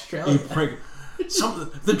to Australia.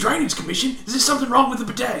 The Drainage Commission? Is there something wrong with the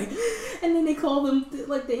bidet? And then they call them,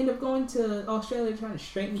 they end up going to Australia trying to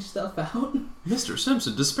straighten stuff out. Mr.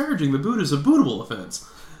 Simpson disparaging the Buddha is a bootable offense.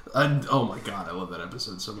 Oh my god, I love that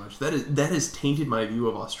episode so much. That has tainted my view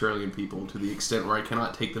of Australian people to the extent where I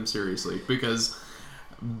cannot take them seriously because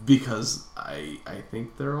I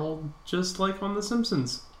think they're all just like on The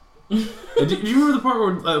Simpsons. Do you remember the part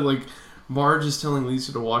where Marge is telling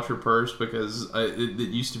Lisa to watch her purse because it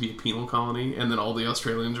used to be a penal colony, and then all the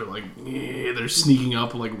Australians are they're sneaking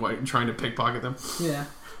up, trying to pickpocket them. Yeah.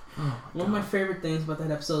 Oh one of my favorite things about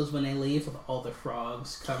that episode is when they leave with all the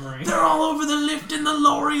frogs covering. They're all over the lift in the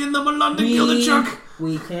lorry in the London Gilded Chuck.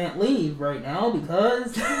 We can't leave right now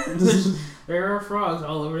because there are frogs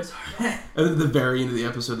all over this tarmac. And at the very end of the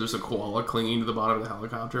episode, there's a koala clinging to the bottom of the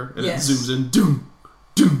helicopter, and it zooms in. Doom,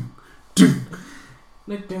 doom, doom.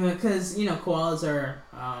 Because, koalas are,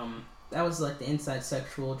 that was the inside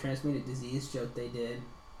sexual transmitted disease joke they did.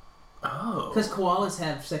 Oh. Because koalas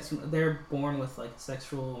have they're born with,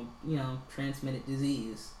 sexual, transmitted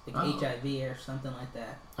disease. HIV or something like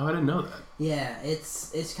that. Oh, I didn't know that. Yeah,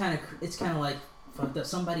 it's kind of like fucked up.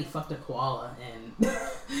 Somebody fucked a koala and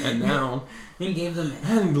And now... and gave them...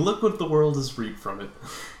 And look what the world has reaped from it.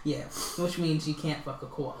 Yeah, which means you can't fuck a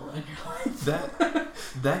koala in your life.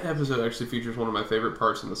 That episode actually features one of my favorite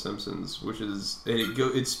parts in The Simpsons, which is...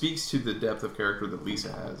 It speaks to the depth of character that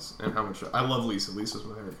Lisa has, and how much... I love Lisa. Lisa's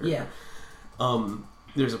my favorite character. Yeah.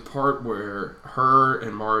 There's a part where her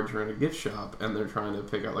and Marge are in a gift shop, and they're trying to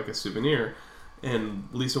pick out, like, a souvenir, and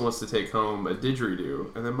Lisa wants to take home a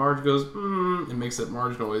didgeridoo, and then Marge goes, and makes that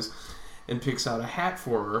Marge noise, and picks out a hat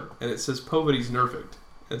for her, and it says Poverty's Nerfect.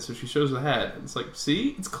 And so she shows the hat, and it's like,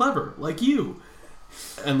 see? It's clever, like you.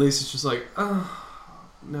 And Lisa's just like, oh,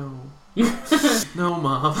 no. No,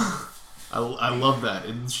 Mom. I love that.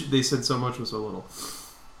 And they said so much with so little.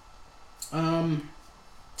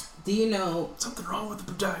 Do you know... Something wrong with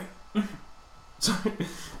the bidet. Sorry.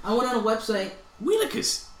 I went on a website...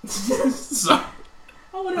 Wheelicus. Sorry.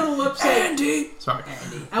 I went on a website... Andy. Sorry.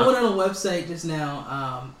 Andy. I went on a website just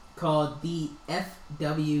now called thefw.com.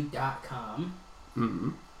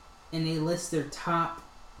 Mm-hmm. And they list their top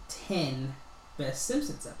 10 best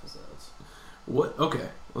Simpsons episodes. What? Okay.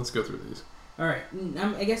 Let's go through these. Alright.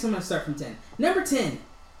 I guess I'm going to start from 10. Number 10.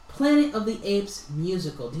 Planet of the Apes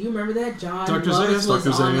musical. Do you remember that? John Lovitz was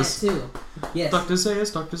on that too. Yes. Dr.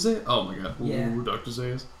 Zaius. Oh my god. Yeah. Ooh, Dr.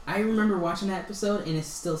 Zaius. I remember watching that episode and it's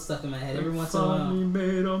still stuck in my head every once in a while. Finally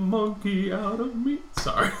made a monkey out of me.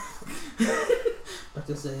 Sorry.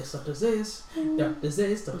 Dr. Zaius, Dr. Zaius, Dr.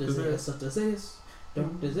 Zaius, Dr. Zaius, Dr. Zaius,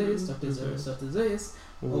 Dr. Zaius, Dr. Zaius, Dr. Zaius.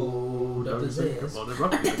 Oh, Dr. Zaius. Dr.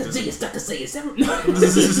 Zaius, Dr. Zaius.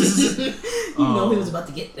 You know he was about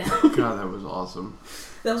to get down. God, that was awesome.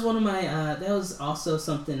 That was one of my, that was also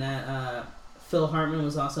something that Phil Hartman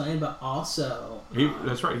was also in, but also...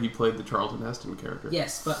 that's right, he played the Charlton Heston character.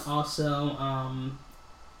 Yes, but also,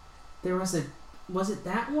 there was a... Was it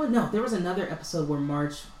that one? No, there was another episode where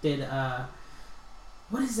Marge did,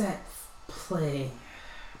 what is that play?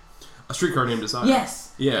 A Streetcar Named Desire.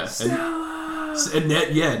 Yes! Yeah. And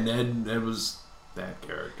Ned, Ned was that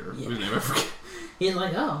character. Yeah. Whose name I forget. He's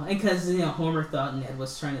like, oh, because, Homer thought Ned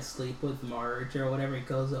was trying to sleep with Marge or whatever, he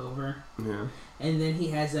goes over. Yeah. And then he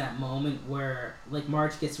has that moment where, like,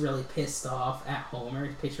 Marge gets really pissed off at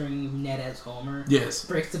Homer, picturing Ned as Homer. Yes.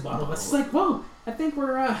 Breaks the bottle, but it's like, whoa, I think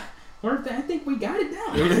I think we got it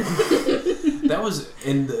down. That was,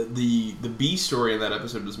 and the B story in that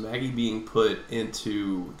episode was Maggie being put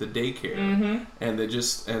into the daycare, and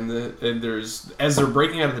there's, as they're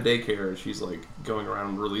breaking out of the daycare, she's like going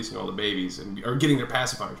around releasing all the babies or getting their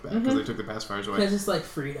pacifiers back because they took the pacifiers away. Because it's like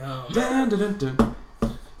freedom. Dun, dun, dun, dun.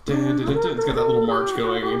 Dun, dun, dun, dun. It's got that little march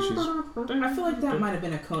going, and she's. I feel like that might have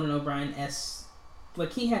been a Conan O'Brien-esque.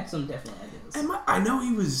 Like, he had some definite ideas. I know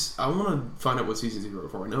he was... I want to find out what seasons he wrote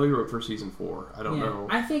for. I know he wrote for season 4. I don't know.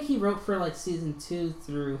 I think he wrote for, like, season 2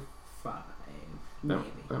 through 5. Maybe.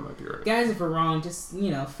 That might be right. Guys, if we're wrong, just,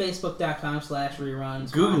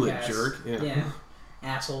 Facebook.com/reruns. Google podcast. it, jerk. Yeah.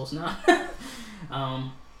 Assholes, no.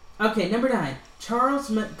 Okay, number 9. Charles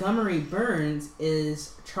Montgomery Burns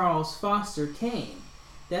is Charles Foster Kane.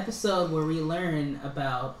 The episode where we learn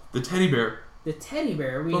about... The teddy bear. The teddy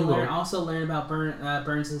bear. We also learn about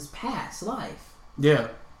Burns' past life. Yeah.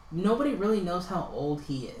 Nobody really knows how old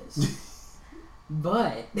he is.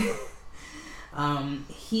 But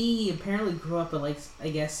he apparently grew up in, like, I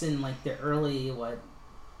guess in, like, the early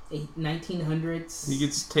 1900s. He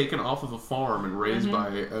gets taken off of a farm and raised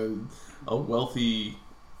by a wealthy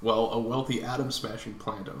atom smashing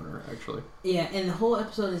plant owner, actually. Yeah, and the whole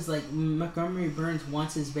episode is like Montgomery Burns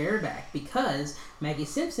wants his bear back because Maggie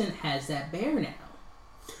Simpson has that bear now.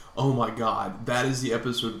 Oh my god, that is the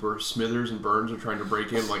episode where Smithers and Burns are trying to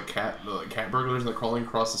break in like cat burglars, and they're crawling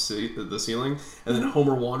across the ceiling, and then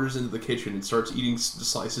Homer wanders into the kitchen and starts eating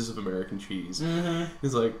slices of American cheese.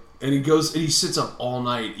 He's like, and he sits up all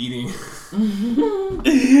night eating.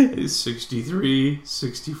 It's 63,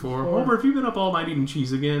 64. Homer, have you been up all night eating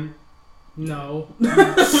cheese again? No.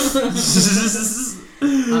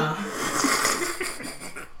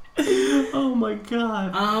 Oh my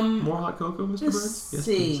god. More hot cocoa, Mr. Burns? Let's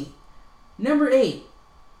see. Please. Number 8.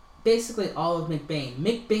 Basically all of McBain.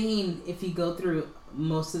 McBain, if you go through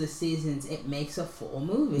most of the seasons, it makes a full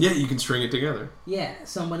movie. Yeah, you can string it together. Yeah,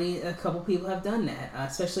 a couple people have done that,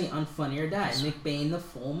 especially on Funny or Die. McBain, the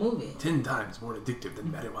full movie. 10 times more addictive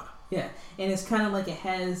than marijuana. Yeah, and it's kind of like it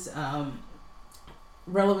has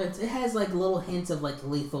relevance. It has like little hints of like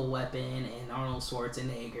Lethal Weapon and Arnold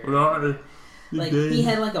Schwarzenegger. Like, he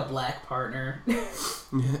had, like, a black partner. Yeah.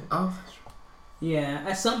 Oh, that's right. Yeah,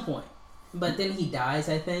 at some point. But then he dies,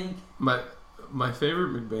 I think. My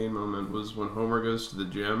favorite McBain moment was when Homer goes to the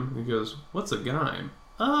gym. He goes, "What's a gyme?"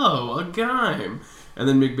 "Oh, a gyme." And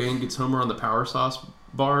then McBain gets Homer on the power sauce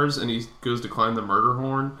bars, and he goes to climb the murder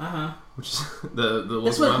horn. Which is the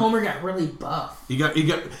That's when Homer got really buff. He got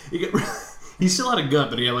he still had a gut,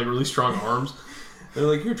 but he had like really strong arms. They're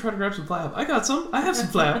like, here, try to grab some flap. I got some. I have some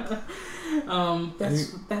flap.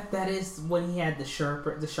 That is when he had the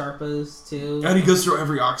Sharpas too. And he goes through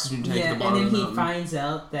every oxygen tank at the bottom. And then he finds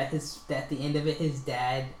out that at the end of it, his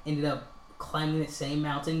dad ended up climbing the same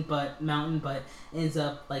mountain, but ends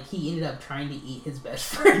up he ended up trying to eat his best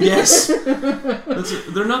friend. Yes,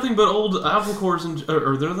 they're nothing but old apple cores and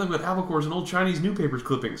old Chinese newspapers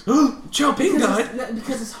clippings. Chow Ping died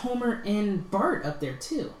because it's Homer and Bart up there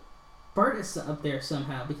too. Bart is up there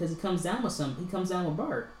somehow because he comes down with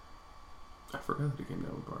Bart. I forgot that he came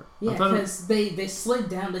down with Bart. Yeah, because they slide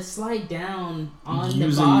down on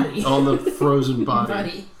the body. On the frozen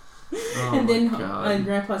body. Oh, and then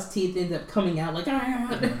Grandpa's teeth end up coming out like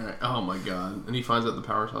oh my god. And he finds out the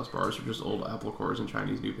Powerhouse bars are just old apple cores and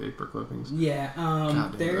Chinese newspaper clippings. Yeah.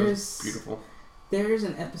 God, there's beautiful. There's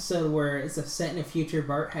an episode where it's set in the future.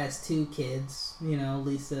 Bart has 2 kids.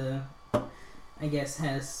 Lisa, I guess,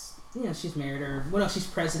 has... she's married or she's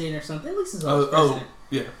president or something. Lisa's always president.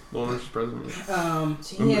 Yeah, the one where she's president.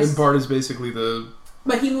 And Bart is basically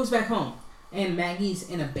But he moves back home, and Maggie's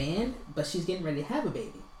in a band, but she's getting ready to have a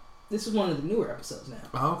baby. This is one of the newer episodes now.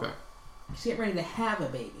 Oh, okay. She's getting ready to have a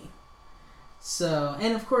baby. So,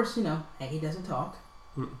 and of course, Maggie doesn't talk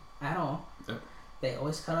at all. Yep. They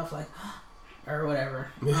always cut off or whatever.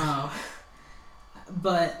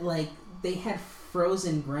 But they had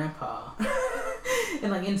frozen Grandpa.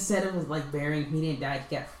 And instead of burying him, he didn't die,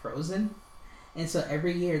 he got frozen. And so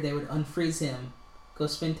every year they would unfreeze him, go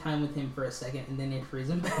spend time with him for a second, and then they'd freeze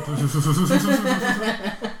him back.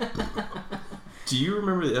 Do you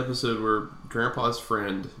remember the episode where Grandpa's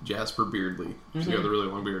friend Jasper Beardley, who's got the really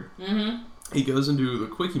long beard, he goes into the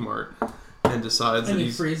Quickie Mart and decides that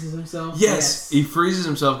he freezes himself? Yes, he freezes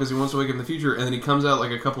himself because he wants to wake up in the future, and then he comes out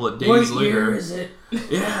a couple of days later. What year is it?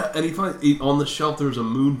 Yeah, and he finds on the shelf there's a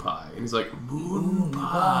moon pie, and he's like, moon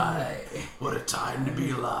pie, what a time to be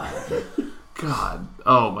alive. God,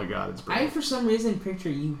 oh my God, it's brilliant. I for some reason picture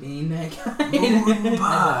you being that guy. Moon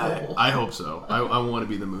pie. I hope so. I want to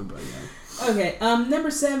be the moon pie guy. Okay, number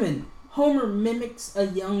 7. Homer mimics a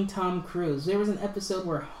young Tom Cruise. There was an episode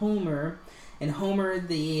where Homer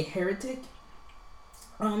the heretic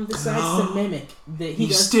decides to mimic that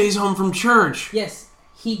he stays home from church. Yes,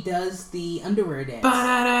 he does the underwear dance.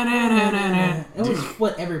 It was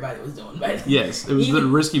what everybody was doing by then. Yes, it was the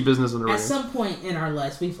risky business underwear. At some point in our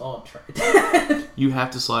lives, we've all tried that. You have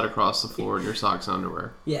to slide across the floor in your socks and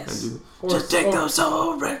underwear. Yes. Just take those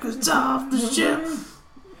old records off the ship.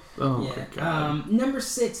 Oh my God. Number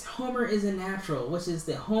 6, Homer is a Natural, which is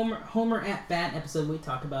the Homer at Bat episode we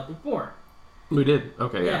talked about before. We did.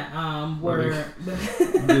 Okay, yeah. Where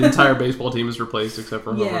the entire baseball team is replaced except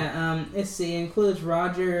for Homer. Yeah, it includes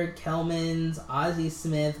Roger Kelmans, Ozzie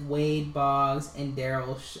Smith, Wade Boggs, and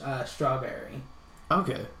Daryl Strawberry.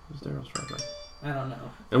 Okay, who's Daryl Strawberry? I don't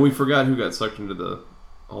know. And we forgot who got sucked into the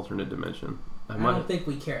alternate dimension. I don't think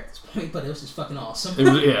we care at this point, but it was just fucking awesome.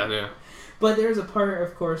 Yeah. But there's a part,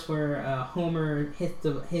 of course, where Homer hits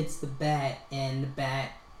the bat, and the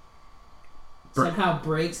bat somehow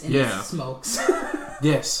breaks and it smokes.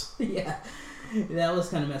 Yes. Yeah. That was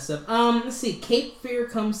kind of messed up. Let's see. Cape Fear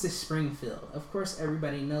comes to Springfield. Of course,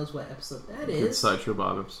 everybody knows what episode that is. It's Sideshow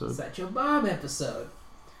Bob episode. Sideshow Bob episode.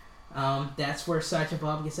 That's where Sideshow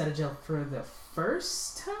Bob gets out of jail for the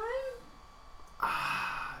first time?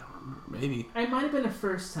 I don't remember. Maybe. It might have been the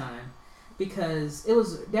first time. Because it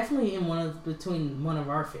was definitely between one of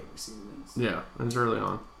our favorite seasons. Yeah, it was early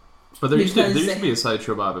on. But there used to be a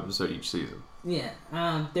Sideshow Bob episode each season. Yeah,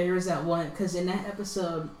 there was that one, because in that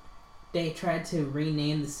episode, they tried to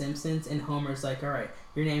rename The Simpsons, and Homer's like, alright,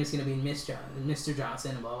 your name is going to be Mr.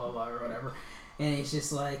 Johnson, and blah, blah, blah, or whatever. And it's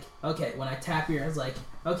just like, okay, when I tap I was like,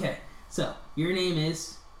 okay, so, your name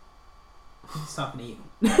is... He's talking to you.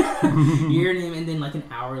 Your name, and then an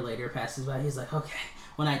hour later passes by, he's like, okay,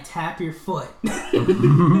 when I tap your foot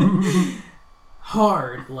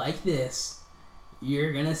hard like this,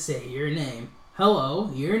 you're going to say your name.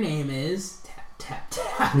 Hello, your name is... Tap,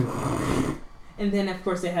 tap. And then, of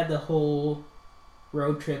course, they had the whole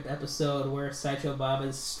road trip episode where Sideshow Bob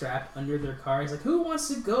is strapped under their car. He's like, who wants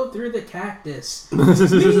to go through the cactus? Me.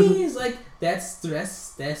 He's like, that's 2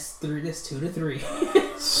 to 3.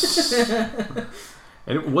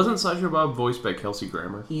 And it wasn't Sideshow Bob voiced by Kelsey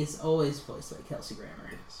Grammer? He is always voiced by Kelsey Grammer.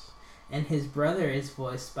 Yes. And his brother is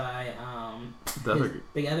voiced by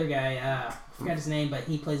the other guy. I forgot his name, but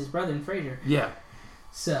he plays his brother in Frasier. Yeah.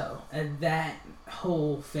 So, that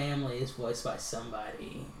whole family is voiced by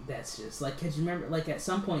somebody that's just like, cause you remember, like at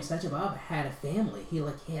some point, Sacha Bob had a family. He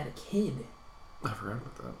had a kid. I forgot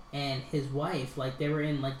about that. And his wife, like they were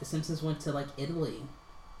in, like the Simpsons went to like Italy,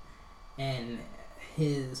 and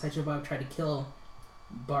Sacha Bob tried to kill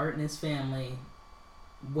Bart and his family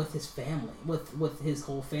with his family, with his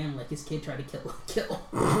whole family. Like his kid tried to kill.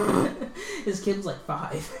 His kid was like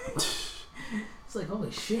 5. It's like,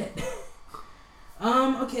 holy shit.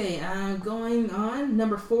 Okay, going on.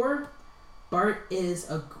 Number 4, Bart is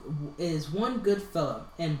one good fellow,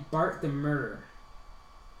 and Bart the murderer.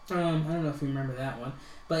 I don't know if you remember that one,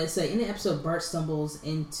 but it's in the episode, Bart stumbles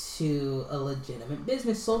into a legitimate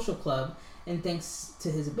business social club, and thanks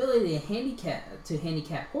to his ability to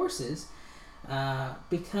handicap horses,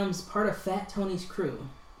 becomes part of Fat Tony's crew.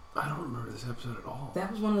 I don't remember this episode at all.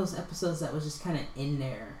 That was one of those episodes that was just kind of in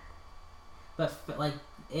there, but like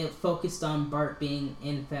it focused on Bart being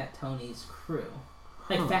in Fat Tony's crew.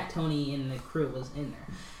 Like Fat Tony and the crew was in there.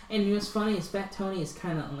 And what's funny is Fat Tony is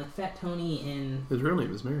kind of like Fat Tony and... His real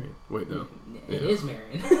name is Marion. Wait, no. It is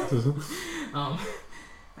Marion.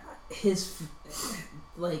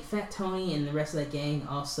 Like Fat Tony and the rest of that gang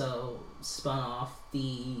also spun off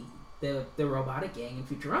the robotic gang in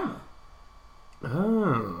Futurama.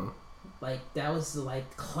 Oh. Like that was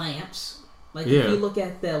like Clamps. Like if you look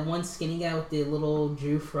at the one skinny guy with the little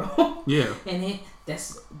Jew fro. Yeah. And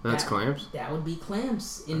that's Clamps? That would be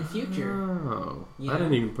Clamps in the future. Oh. I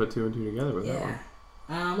didn't even put 2 and 2 together with that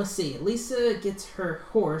one. Let's see. Lisa gets her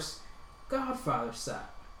horse Godfather style.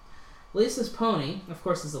 Lisa's pony, of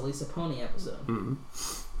course, is the Lisa Pony episode. Mm-hmm.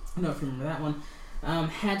 I don't know if you remember that one.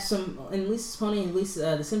 Had some in Lisa's pony.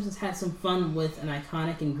 The Simpsons had some fun with an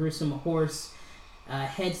iconic and gruesome horse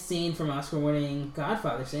head scene from Oscar-winning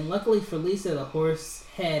Godfather scene. Luckily for Lisa, the horse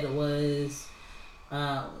head was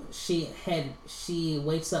she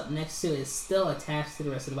wakes up next to is still attached to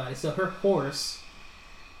the rest of the body. So her horse.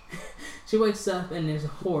 She wakes up and there's a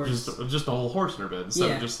horse. Just a whole horse in her bed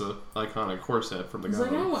instead of just the iconic horse head from the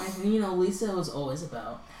Godfather. Like, Lisa was always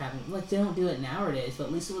about having, like, they don't do it nowadays,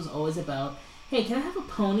 but Lisa was always about, hey, can I have a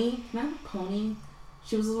pony? Can I have a pony?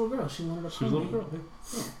 She was a little girl. She wanted a pony. She was a little girl,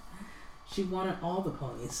 yeah. She wanted all the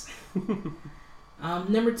ponies.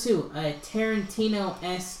 Number 2, a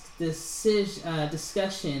Tarantino-esque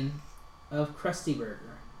discussion of Krusty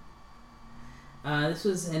Burger. This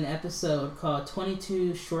was an episode called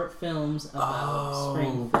 22 Short Films About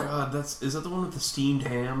Springfield. Oh, God. Is that the one with the steamed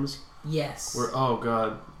hams? Yes. Oh,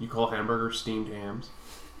 God. You call hamburgers steamed hams?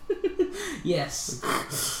 Yes.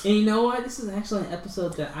 And you know what? This is actually an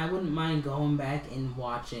episode that I wouldn't mind going back and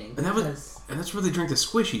watching. And that's where they drink the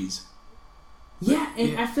squishies. Yeah,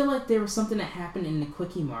 and I feel like there was something that happened in the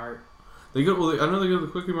Quickie Mart. I know they go to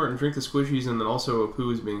the Quickie Mart and drink the squishies, and then also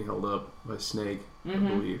Apu is being held up by Snake, I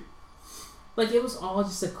believe. Like, it was all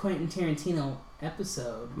just a Quentin Tarantino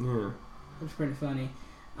episode. Yeah. Which was pretty funny.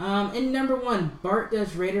 And number 1, Bart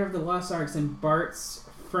does Raider of the Lost Ark, and Bart's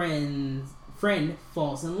friend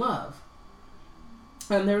falls in love.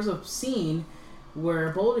 And there's a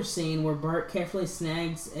Boulder scene where Bart carefully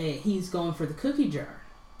snags he's going for the cookie jar.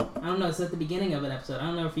 I don't know, it's at the beginning of an episode. I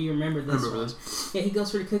don't know if you remember this one. Yeah, he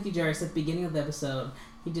goes for the cookie jar. It's at the beginning of the episode.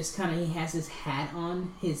 He just he has his hat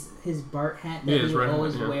on, his Bart hat that he would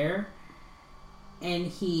always wear. And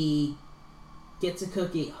he gets a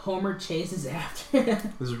cookie. Homer chases after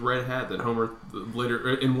him. This is red hat that Homer,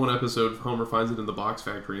 later, in one episode, Homer finds it in the box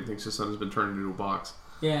factory and thinks his son has been turned into a box.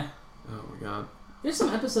 Yeah. Oh my God. There's some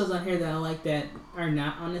episodes on here that I like that are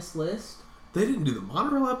not on this list. They didn't do the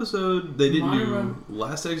Monorail episode. They didn't do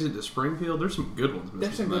Last Exit to Springfield. There's some good ones.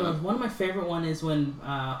 There's some good ones. One of my favorite one is when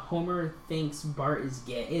Homer thinks Bart is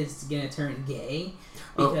gonna turn gay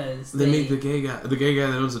because they make the gay guy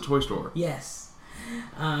that owns the toy store. Yes.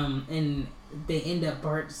 And they end up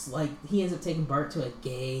he ends up taking Bart to a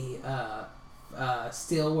gay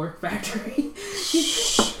steelwork factory.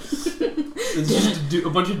 It's just a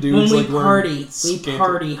bunch of dudes when we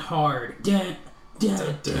party hard. Dun,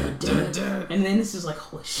 dun, dun, dun, dun. And then it's just like,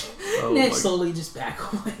 holy shit. And then slowly just back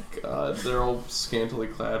away. God, they're all scantily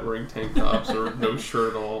clad, wearing tank tops or no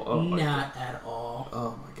shirt at all. Oh my Not at all.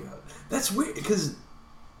 Oh my God. That's weird because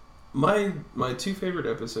my 2 favorite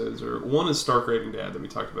episodes are, one is Stark Raving Dad that we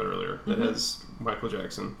talked about earlier that has Michael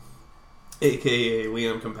Jackson, a.k.a.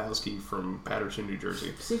 Liam Kompowski from Patterson, New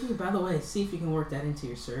Jersey. See if you can work that into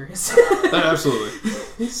your service. Absolutely.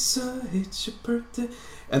 It's your birthday.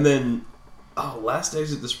 And then, Last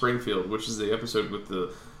Exit to Springfield, which is the episode with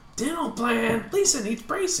the dental plan. Lisa needs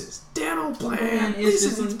braces. Dental plan.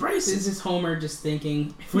 Lisa needs braces. This is Homer just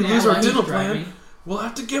thinking, if we lose our dental plan, I'll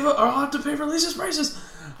have to pay for Lisa's braces.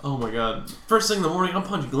 Oh my god! First thing in the morning, I'm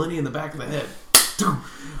punching Glennie in the back of the head.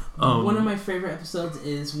 One of my favorite episodes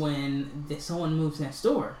is when someone moves next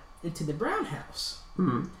door into the Brown house,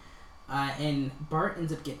 and Bart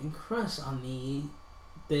ends up getting crushed on the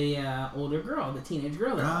older girl, the teenage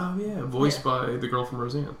girl. Oh yeah, voiced by the girl from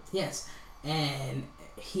Roseanne. Yes, and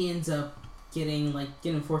he ends up getting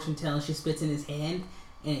fortune telling. She spits in his hand,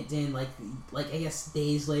 and then like I guess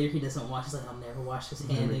days later he doesn't wash. He's like, I'll never wash his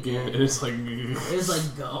hand again. And it's like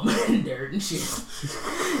gum and dirt and shit.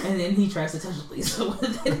 And then he tries to touch Lisa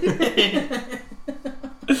with it.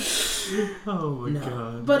 Oh my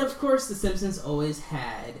god! But of course, The Simpsons always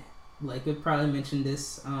had, like we probably mentioned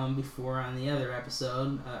this before on the other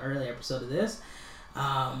episode, early episode of this,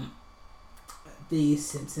 the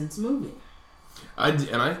Simpsons movie. I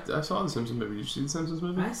saw the Simpsons movie. Did you see the Simpsons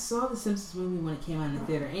movie? I saw the Simpsons movie when it came out in the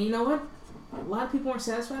theater, and you know what? A lot of people weren't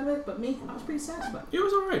satisfied with it, but me, I was pretty satisfied. It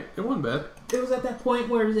was alright. It wasn't bad. It was at that point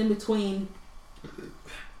where it was in between.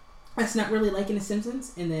 That's not really liking the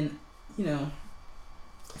Simpsons, and then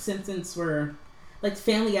Simpsons were like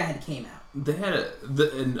Family Guy had came out. They had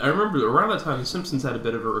and I remember around that time the Simpsons had a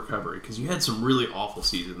bit of a recovery because you had some really awful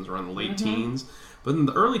seasons around the late teens, but in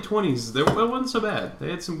the early 20s it wasn't so bad. They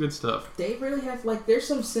had some good stuff. They really have there's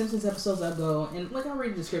some Simpsons episodes I'll go and I'll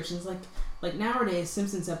read the descriptions like nowadays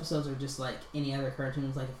Simpsons episodes are just like any other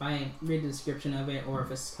cartoons. Like if I read the description of it or if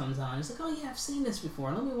it comes on, it's like, oh yeah, I've seen this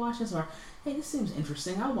before. Let me watch this, or hey, this seems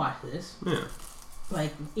interesting. I'll watch this. Yeah.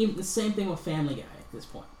 Like even the same thing with Family Guy at this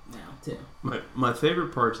point now too. My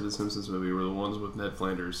favorite parts of the Simpsons movie were the ones with Ned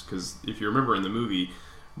Flanders, because if you remember in the movie,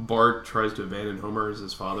 Bart tries to abandon Homer as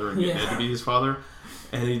his father and get Ned to be his father,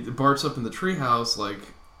 and Bart's up in the treehouse like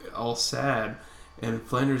all sad, and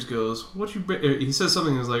Flanders goes, he says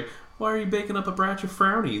something that's like, why are you baking up a batch of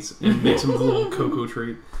frownies, and makes him a little cocoa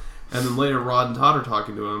treat. And then later Rod and Todd are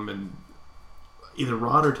talking to him, and either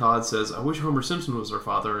Rod or Todd says, I wish Homer Simpson was our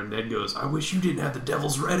father, and Ned goes, I wish you didn't have the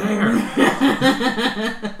devil's red hair.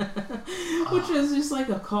 Which was just like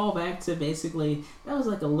a callback to basically, that was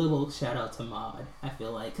like a little shout out to Maude, I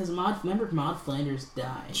feel like. Because Maude Flanders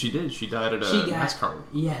died. She did. She died at a NASCAR.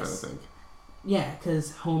 Yes. I think. Yeah,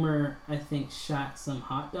 because Homer, I think, shot some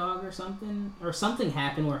hot dog or something. Or something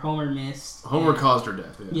happened where Homer missed. Homer caused her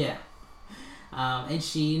death, yeah. And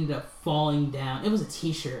she ended up falling down. It was a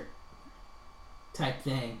t-shirt type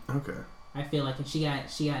thing. Okay. I feel like, and she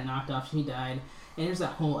got knocked off. She died, and there's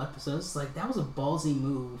that whole episode. It's like that was a ballsy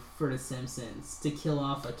move for The Simpsons to kill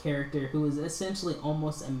off a character who was essentially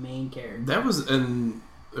almost a main character. That was, and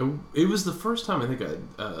it was the first time I think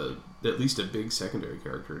at least a big secondary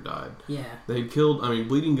character died. Yeah. They killed. I mean,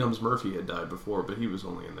 Bleeding Gums Murphy had died before, but he was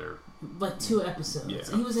only in there like 2 episodes.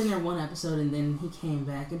 Yeah. He was in there 1 episode, and then he came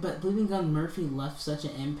back. But Bleeding Gums Murphy left such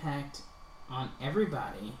an impact on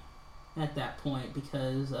everybody at that point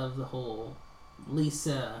because of the whole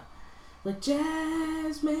Lisa, like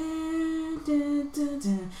Jasmine, dun, dun,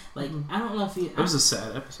 dun. Like I don't know if you. It was a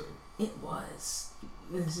sad episode. It was.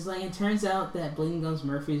 This is like it turns out that Bleeding Gums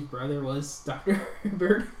Murphy's brother was Dr.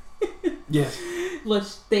 Herbert. Yes. Which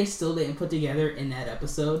they still didn't put together in that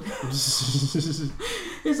episode.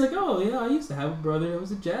 It's like, oh yeah, I used to have a brother that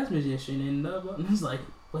was a jazz magician, and it's like,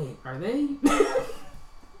 wait, are they?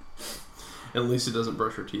 And Lisa doesn't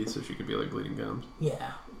brush her teeth, so she could be like Bleeding Gums.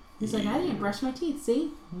 Yeah. He's like, I didn't brush my teeth,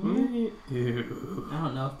 see? Ew. I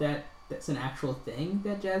don't know if that's an actual thing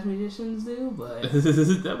that jazz musicians do, but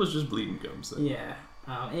that was just Bleeding Gums thing. Yeah.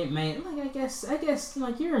 It may, like, I guess,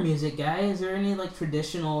 like, you're a music guy. Is there any, like,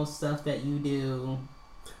 traditional stuff that you do?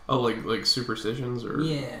 Oh, like superstitions? Or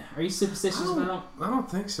Yeah. Are you superstitious about? I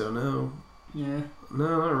don't think so, no. Yeah.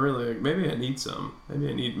 No, not really. Maybe I need some. Maybe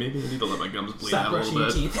I need to let my gums bleed Stop out a little bit.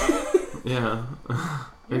 brushing your teeth. Yeah.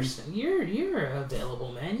 You're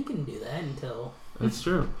available, man. You can do that until... That's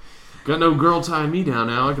true. Got no girl tying me down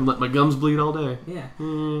now. I can let my gums bleed all day. Yeah.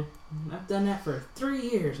 I've done that for 3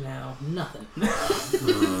 years now. Nothing.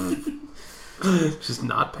 Just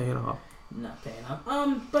not paying off. Not paying off.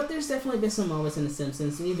 But there's definitely been some moments in The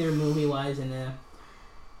Simpsons, neither movie-wise and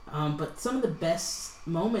but some of the best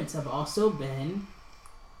moments have also been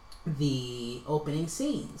the opening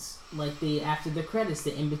scenes, like the after the credits,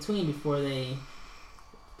 the in between before they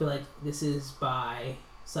be like, this is by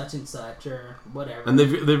such and such or whatever. And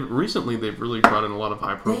they've recently really brought in a lot of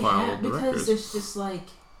high profile directors. Because there's just like,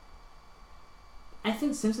 I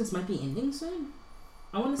think Simpsons might be ending soon.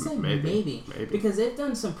 I want to say maybe because they've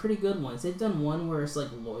done some pretty good ones. They've done one where it's like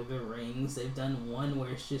Lord of the Rings. They've done one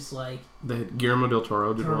where it's just like Guillermo del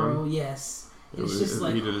Toro did one. Yes, it's just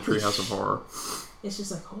like he did a Treehouse of Horror. It's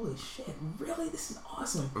just like, holy shit, really? This is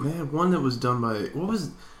awesome. Man, one that was done by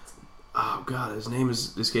Oh God, his name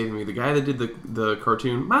is escaping me. The guy that did the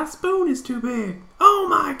cartoon. My spoon is too big. Oh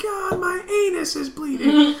my God, my anus is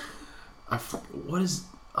bleeding. I forget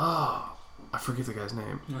the guy's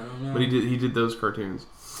name. I don't know. But he did those cartoons.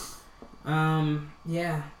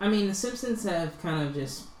 Yeah. I mean, The Simpsons have kind of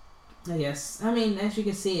just, I guess, I mean, as you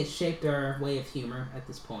can see, it's shaped our way of humor at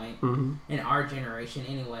this point. Mm-hmm. In our generation,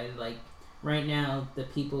 anyway. Like, right now, the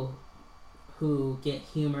people who get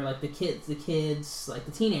humor, like the kids, like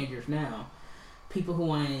the teenagers now, people who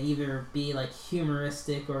want to either be, like,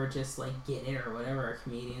 humoristic or just, like, get it or whatever are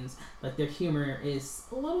comedians. Like, their humor is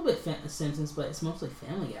a little bit The Simpsons, but it's mostly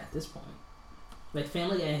Family Guy at this point. Like,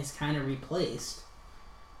 Family Guy has kind of replaced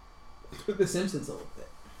The Simpsons a little bit.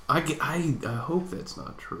 I hope that's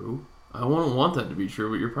not true. I want that to be true,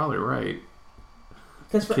 but you're probably right.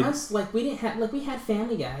 Because for us, like, we had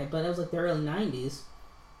Family Guy, but it was, like, the early 90s.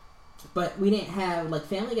 But we didn't have, like,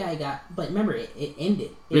 Family Guy but remember, it ended.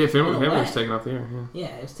 Family was taken off the air, Yeah,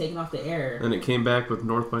 it was taken off the air. And it came back with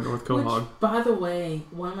North by North Quahog. By the way,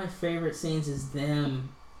 one of my favorite scenes is them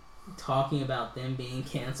talking about them being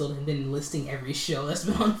canceled and then listing every show that's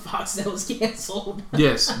been on Fox that was canceled.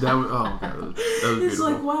 Yes, that was, oh God, that was beautiful. It's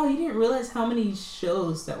like, wow, you didn't realize how many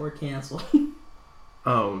shows that were canceled.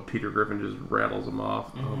 Oh, Peter Griffin just rattles them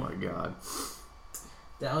off. Mm-hmm. Oh my God.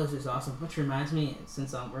 That was just awesome. Which reminds me,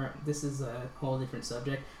 since this is a whole different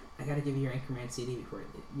subject, I gotta give you your Anchorman CD before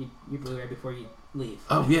your Blu-ray before you leave.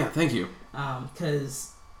 Oh yeah, thank you.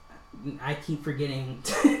 Because I keep forgetting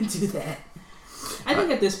to do that. I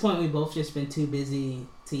think at this point we've both just been too busy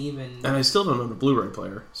to even. And I still don't own a Blu-ray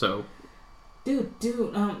player, so. Dude,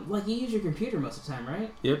 like you use your computer most of the time,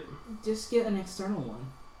 right? Yep. Just get an external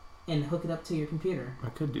one, and hook it up to your computer. I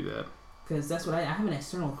could do that. Because that's what I have an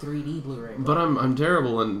external 3D Blu-ray. But I'm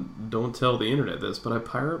terrible, and don't tell the internet this, but I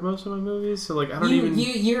pirate most of my movies, so like I don't even.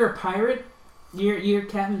 You're a pirate. You're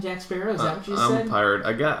Captain Jack Sparrow. Is that what you said? I'm a pirate.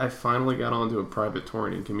 I finally got onto a private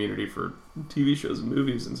torrenting community for TV shows and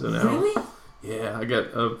movies, and so now. Really? Yeah, I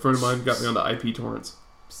got a friend of mine got me onto IP torrents.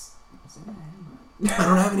 I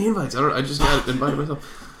don't have any invites. I just got invited myself.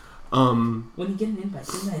 When you get an invite,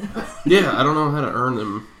 give me that invite. Yeah, I don't know how to earn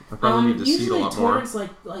them. I probably need to see a lot more. Usually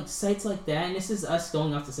torrents, like sites like that, and this is us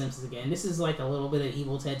going off The Simpsons again. This is like a little bit of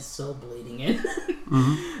Evil Ted still bleeding in.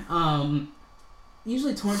 Mm-hmm.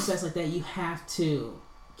 Usually torrent sites like that, you have to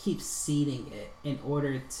keep seeding it in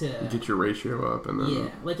order to get your ratio up, and then yeah,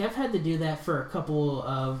 like I've had to do that for a couple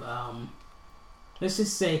of let's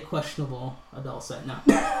just say questionable adult sites. No,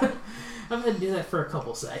 I've had to do that for a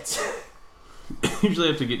couple sites. You usually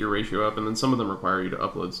have to get your ratio up, and then some of them require you to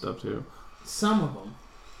upload stuff too. Some of them.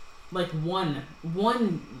 Like one,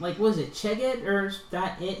 like was it Chegit or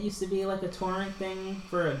 .it used to be like a torrent thing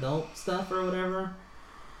for adult stuff or whatever,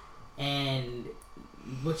 and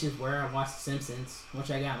which is where I watched The Simpsons, which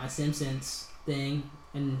I got my Simpsons thing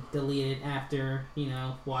and deleted after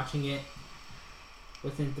watching it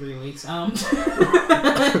within 3 weeks. 2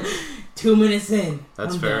 minutes in.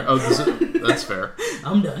 That's I'm fair. Done. That's fair.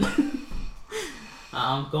 I'm done.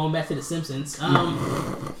 Going back to The Simpsons.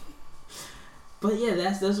 But yeah,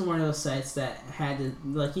 those are one of those sites that had to,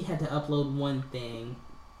 like, you had to upload one thing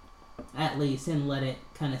at least and let it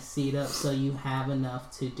kind of seed up so you have enough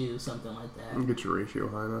to do something like that. And get your ratio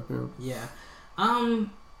high enough, yeah. Yeah.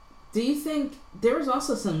 Do you think there was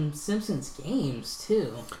also some Simpsons games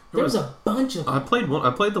too? There was a bunch of them. I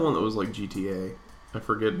played the one that was like GTA. I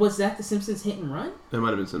forget. Was that the Simpsons Hit and Run? It might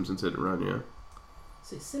have been Simpsons Hit and Run, yeah.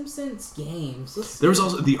 So Simpsons games. There was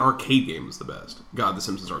also the arcade game was the best. God, the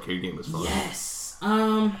Simpsons arcade game was fun. Yes.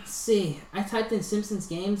 Let's see. I typed in Simpsons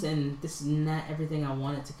games, and this is not everything I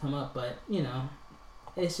wanted to come up, but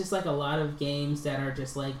it's just like a lot of games that are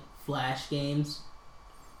just like Flash games.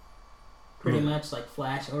 Pretty much like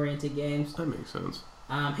Flash-oriented games. That makes sense.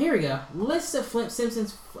 Here we go. List of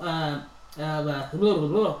Simpsons. There's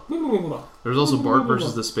also Bart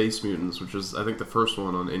versus the Space Mutants, which is I think the first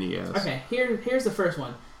one on NES. Okay, here's the first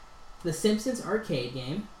one. The Simpsons arcade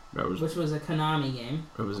game, which was a Konami game.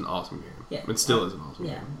 It was an awesome game. Yeah, it still is an awesome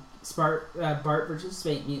game. Bart versus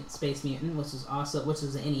Space Mutant, which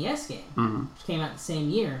was an NES game, which came out the same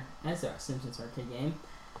year as the Simpsons arcade game.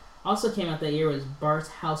 Also came out that year was Bart's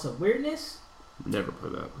House of Weirdness. Never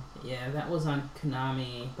played that. Yeah, that was on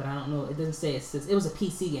Konami, but I don't know. It doesn't say it was a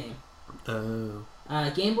PC game. Oh.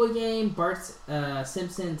 Game Boy game. Bart's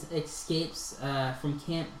Simpsons escapes from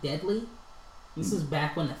Camp Deadly. This is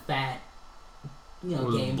back when the fat,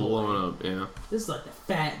 Game Boy blowing up. Yeah. This is like the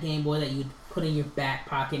fat Game Boy that you'd put in your back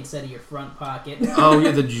pocket instead of your front pocket. Oh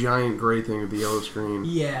yeah, the giant gray thing with the yellow screen.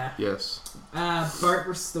 Yeah. Yes. Bart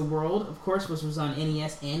vs. the World, of course, which was on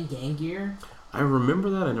NES and Game Gear. I remember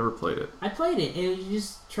that. I never played it. I played it. It was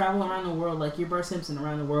just travel around the world. Like, you're Bart Simpson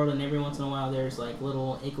around the world, and every once in a while there's, like,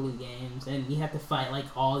 little igloo games. And you have to fight, like,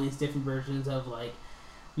 all these different versions of, like,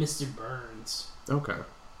 Mr. Burns. Okay.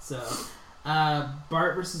 So,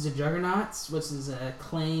 Bart vs. the Juggernauts, which is a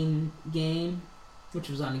Claim game, which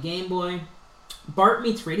was on the Game Boy. Bart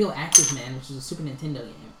meets Radioactive Man, which is a Super Nintendo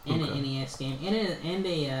game, and an NES game, and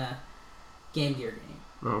a Game Gear game.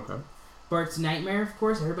 Oh, okay. Bart's Nightmare, of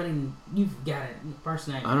course. Everybody, you've got it. Bart's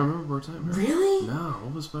Nightmare. I don't remember Bart's Nightmare. Really? No.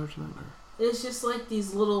 What was Bart's Nightmare? It's just like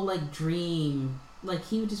these little, like, dream... Like,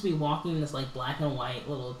 he would just be walking in this, like, black and white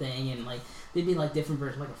little thing, and, like, there'd be, like, different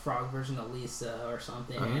versions, like a frog version of Lisa or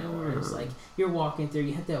something, or it's like, you're walking through,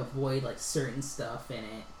 you have to avoid, like, certain stuff in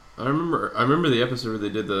it. I remember the episode where they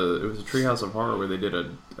did it was a Treehouse of Horror where they did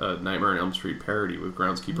a Nightmare on Elm Street parody with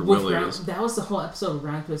Groundskeeper Willie. That was the whole episode of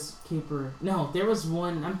Groundskeeper. No, there was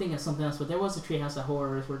one, I'm thinking of something else, but there was a Treehouse of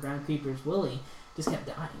Horrors where Groundskeeper's Willie just kept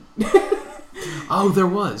dying. Oh, there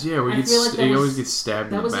was, yeah, where he always gets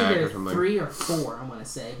stabbed in the back or something. That was either 3 or 4, I want to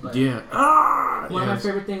say. But yeah. One of my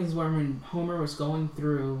favorite things is when Homer was going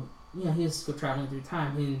through, he was traveling through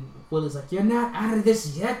time, and Willie's like, "You're not out of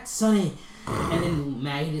this yet, Sonny." And then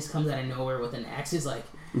Maggie just comes out of nowhere with an axe. He's like,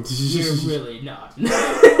 "You're really not."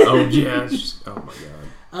 Oh, yeah. Oh, my God.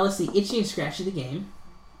 Let's see. Itchy and Scratchy the game.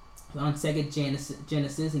 On Sega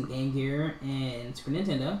Genesis and Game Gear and Super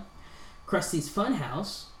Nintendo. Krusty's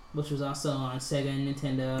Funhouse, which was also on Sega and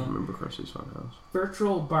Nintendo. I remember Krusty's Funhouse.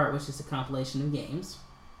 Virtual Bart, which is a compilation of games.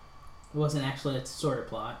 It wasn't actually a story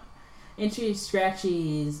plot. Itchy and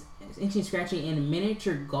Scratchy and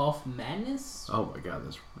Miniature Golf Madness. Oh my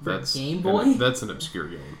God, that's Game Boy. That's an obscure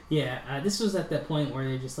game. Yeah, this was at that point where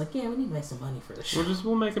they're just like, yeah, we need to make some money for the show.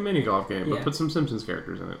 We'll make a mini golf game, but put some Simpsons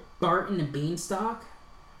characters in it. Bart and the Beanstalk.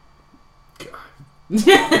 God.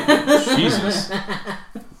 Jesus.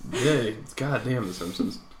 Yeah, God damn the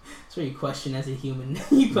Simpsons. That's where you question as a human.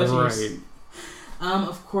 You question right.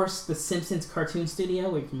 Of course, the Simpsons Cartoon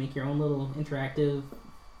Studio, where you can make your own little interactive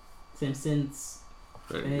Simpsons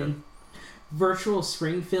thing. Virtual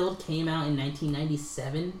Springfield came out in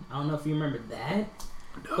 1997. I don't know if you remember that.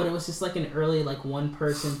 No. But it was just like an early, like,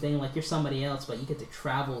 one-person thing. Like, you're somebody else, but you get to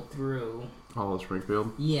travel through... all of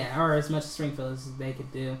Springfield? Yeah, or as much Springfield as they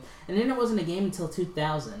could do. And then it wasn't a game until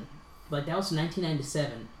 2000. Like, that was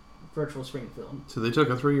 1997. Virtual Springfield. So they took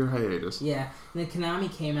a 3-year hiatus. Yeah. And then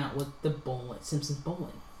Konami came out with the Simpsons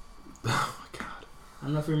Bowling. Oh, my God. I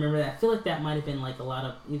don't know if you remember that. I feel like that might have been like a lot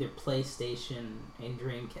of either PlayStation and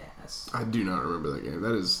Dreamcast. I do not remember that game.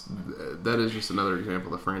 That is just another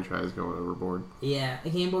example of the franchise going overboard. Yeah, the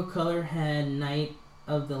Game Boy Color had Night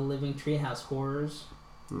of the Living Treehouse Horrors.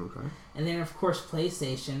 Okay. And then of course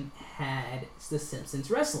PlayStation had The Simpsons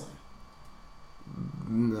Wrestling.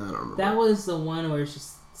 No, I don't remember. That was the one where it's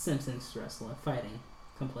just Simpsons wrestling, fighting.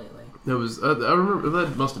 Completely. That was I remember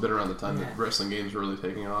that must have been around the time that wrestling games were really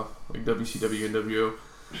taking off, like WCW NWO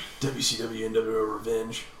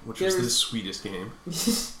Revenge, which was the sweetest game.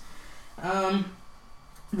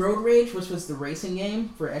 Road Rage, which was the racing game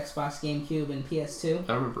for Xbox, GameCube, and PS2.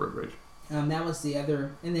 I remember Road Rage. That was the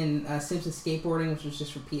other, and then Simpsons Skateboarding, which was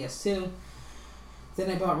just for PS2.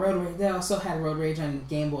 Then I bought Road Rage. They also had Road Rage on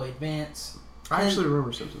Game Boy Advance. I actually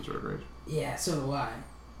remember Simpsons Road Rage. Yeah, so do I.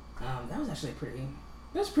 That was actually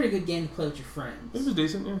That was a pretty good game to play with your friends. It was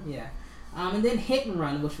decent, yeah. Yeah. And then Hit and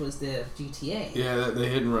Run, which was the GTA. Yeah, the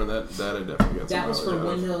Hit and Run, that I definitely got. That was for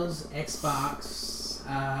Windows, Xbox,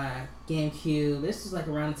 GameCube. This was like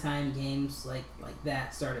around the time games like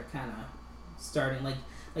that started starting. Like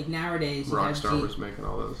nowadays, Rockstar was making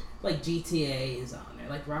all those. Like GTA is on there.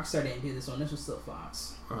 Like Rockstar didn't do this one. This was still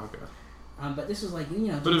Fox. Oh, okay. But this was like But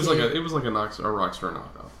GTA. it was like a Rockstar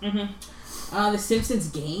knockoff. Mm-hmm. The Simpsons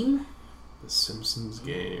game. The Simpsons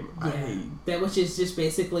game. Yeah. That was just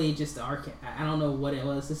basically just the arcade. I don't know what it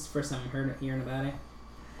was. This is the first time I'm hearing about it.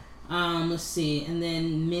 Let's see. And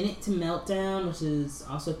then Minute to Meltdown, which is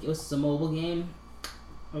a mobile game,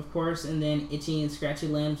 of course. And then Itchy and Scratchy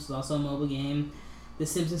Land, which is also a mobile game. The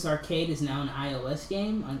Simpsons Arcade is now an iOS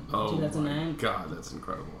game on 2009. Oh my God, that's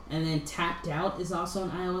incredible. And then Tapped Out is also an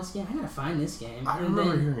iOS game. I gotta find this game. I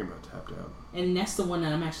remember hearing about Tapped Out. And that's the one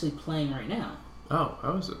that I'm actually playing right now. Oh,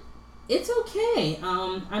 how is it? It's okay.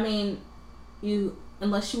 I mean,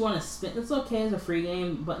 unless you want to spend, it's okay as a free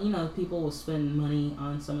game, but people will spend money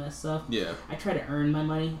on some of that stuff. Yeah. I try to earn my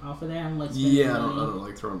money off of there. I don't like spending money. I don't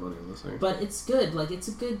like throwing money on this thing. But it's good. Like, it's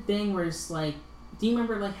a good thing where it's like, do you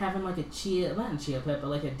remember like having like not a Chia Pet, but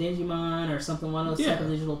like a Digimon or something, one of those type of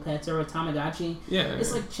digital pets, or a Tamagotchi? Yeah.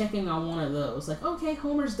 It's like checking on one of those. Like, okay,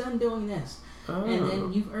 Homer's done doing this. and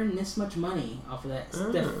then you've earned this much money off of that.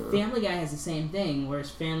 The Family Guy has the same thing,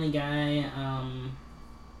 whereas Family Guy,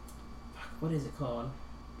 what is it called?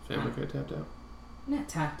 Family Guy Tapped Out? Not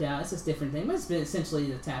Tapped Out, it's just a different thing, but it's been essentially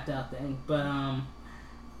the Tapped Out thing.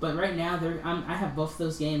 But right now, I have both of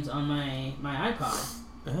those games on my iPod.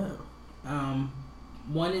 Oh.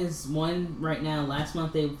 One right now. Last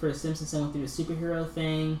month for The Simpsons, I went through the superhero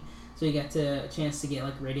thing, so you got a chance to get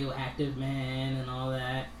like Radioactive Man and all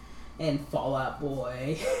that, and Fall Out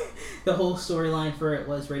Boy. The whole storyline for it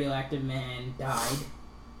was Radioactive Man died,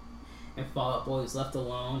 and Fall Out Boy was left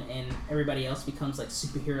alone, and everybody else becomes like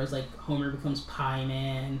superheroes. Like Homer becomes Pie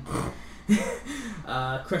Man.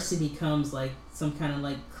 Krusty becomes like some kind of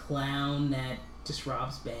like clown that just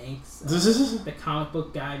robs banks. The comic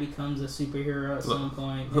book guy becomes a superhero at some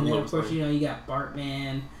point. And then of course you got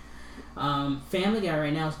Bartman. Family Guy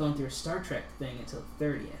right now is going through a Star Trek thing until the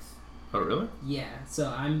 30th. Oh really? Yeah, so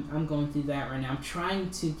I'm going through that right now. I'm trying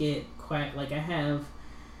to get quite like I have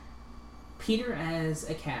Peter as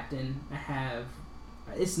a captain. I have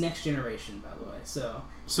it's Next Generation, by the way. So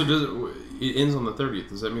does it ends on the 30th?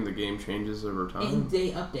 Does that mean the game changes over time? And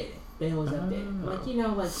they update it. They always update it.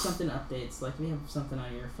 Like like something updates. Like if you have something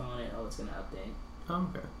on your phone, it's gonna update. Oh,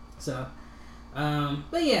 okay. So,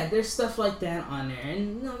 but yeah, there's stuff like that on there,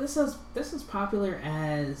 and this is popular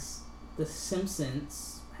as The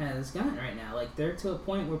Simpsons has gotten right now. Like they're to a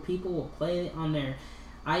point where people will play it on their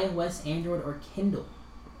iOS, Android, or Kindle.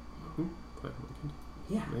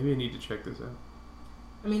 Yeah. Maybe I need to check this out.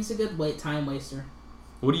 I mean, it's a good time waster.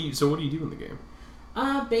 What do you do in the game?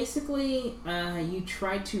 Basically, you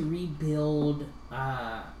try to rebuild.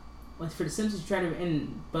 Like for The Simpsons, you try to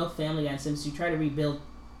in both Family Guy and Simpsons, you try to rebuild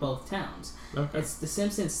both towns. Okay. It's The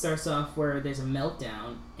Simpsons starts off where there's a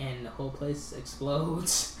meltdown and the whole place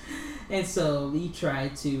explodes, and so you try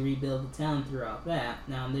to rebuild the town throughout that.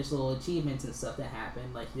 Now there's little achievements and stuff that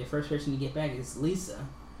happen. Like the first person you get back is Lisa.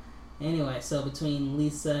 Anyway, so between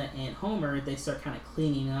Lisa and Homer, they start kind of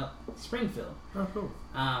cleaning up Springfield. Oh, cool.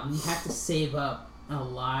 You have to save up a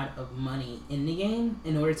lot of money in the game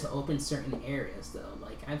in order to open certain areas, though.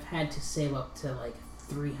 Like, I've had to save up to, like,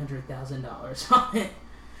 $300,000 on it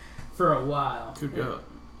for a while. Good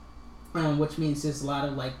God. Which means there's a lot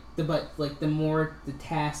of, the more the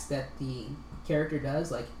task that the character does,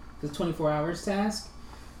 like, the 24 hours task,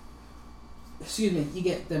 you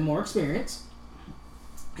get the more experience.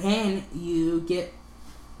 And you get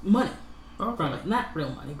money from it. Not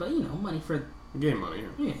real money, but, money for... Game money.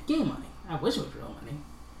 Yeah, game money. I wish it was real money.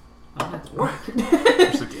 I don't have to work.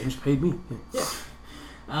 The game's paid me. Yeah.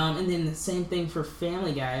 And then the same thing for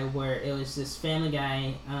Family Guy, where it was this Family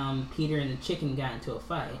Guy, Peter and the chicken got into a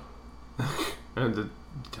fight. And the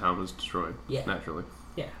town was destroyed. Yeah. Naturally.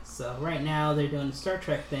 Yeah, so right now they're doing the Star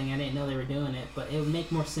Trek thing. I didn't know they were doing it, but it would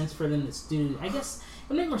make more sense for them to do... I guess it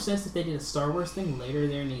would make more sense if they did a Star Wars thing later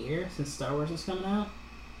there in the year, since Star Wars is coming out.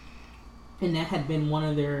 And that had been one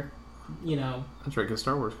of their, That's right, because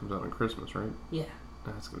Star Wars comes out on Christmas, right? Yeah.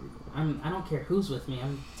 That's going to be cool. I don't care who's with me.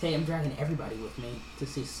 I'm dragging everybody with me to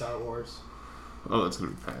see Star Wars. Oh, that's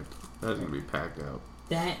going to be packed. That's going to be packed out.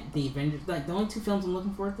 That, the Avengers... Like, the only 2 films I'm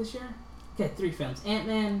looking for this year? Okay, 3 films.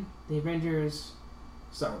 Ant-Man, The Avengers...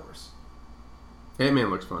 Star Wars. Ant-Man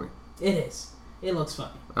looks funny. It is. It looks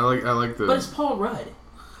funny. I like the. But it's Paul Rudd.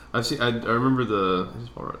 I've seen. I remember the. It's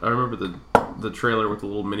Paul Rudd. I remember the trailer with the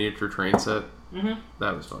little miniature train set. Mm-hmm.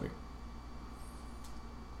 That was funny.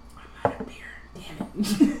 I'm out of beer. Damn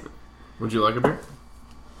it. Would you like a beer?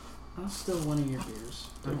 I'll still one of your beers.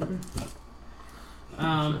 Take a beer.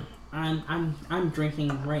 I'm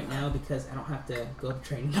drinking right now because I don't have to go to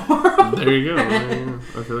training tomorrow. There you go. Man.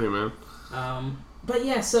 I feel you, man. But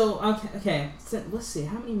yeah, so okay. So let's see,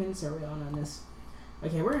 how many minutes are we on this?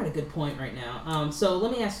 Okay, we're at a good point right now. So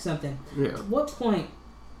let me ask you something. Yeah. At what point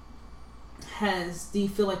do you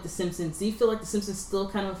feel like The Simpsons still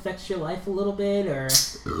kind of affects your life a little bit, or?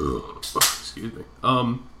 Excuse me.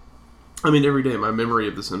 I mean, every day my memory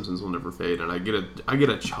of The Simpsons will never fade, and I get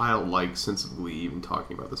a childlike sense of glee even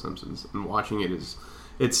talking about The Simpsons, and watching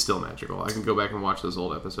it's still magical. I can go back and watch those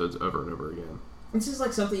old episodes over and over again. It's just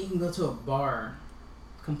like something you can go to a bar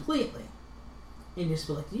completely and just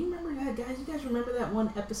be like, do you remember that, guys? You guys remember that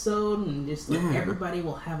one episode? And just like everybody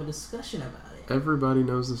will have a discussion about it. Everybody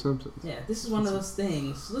knows The Simpsons. Yeah, this is one of those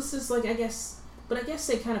things. This is like, I guess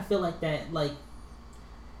they kind of feel like that, like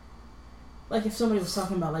if somebody was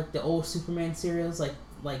talking about like the old Superman serials, like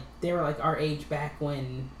they were like our age back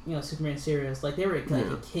when, Superman serials, like they were like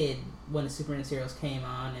a kid when the Superman serials came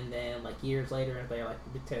on, and then like years later they're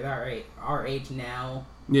like our age now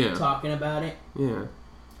talking about it. Yeah.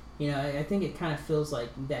 You know, I think it kind of feels like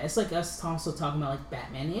that. It's like us also talking about like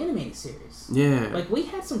Batman the animated series. Yeah. Like we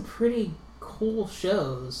had some pretty cool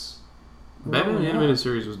shows. Batman the animated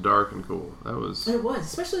series was dark and cool. It was,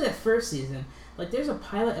 especially that first season. Like there's a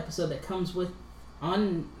pilot episode that comes with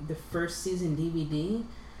on the first season DVD,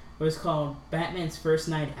 where it's called Batman's First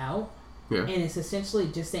Night Out. Yeah. And it's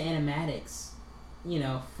essentially just the animatics, you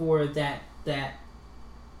know, for that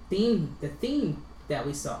theme, the theme that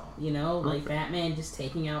we saw, you know, like Batman just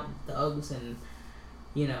taking out thugs and,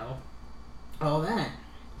 you know, all that.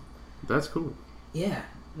 That's cool. Yeah.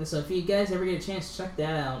 So if you guys ever get a chance to check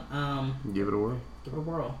that out, give it a whirl. Give it a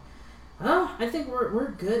whirl. Oh, I think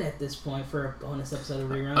we're good at this point for a bonus episode of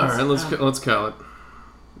Reruns. All right, let's call it.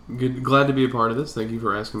 Good, glad to be a part of this. Thank you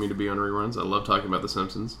for asking me to be on Reruns. I love talking about The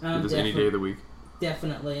Simpsons. Do this any day of the week.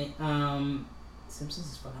 Definitely.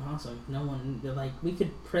 Simpsons is fucking awesome. No one, like, we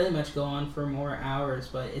could pretty much go on for more hours,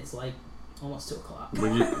 but it's like almost 2 o'clock.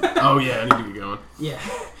 Oh yeah, I need to get going. Yeah.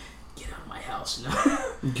 Get out of my house. No.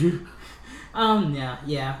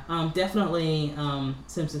 Definitely,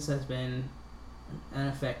 Simpsons has been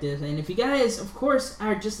ineffective. And if you guys, of course,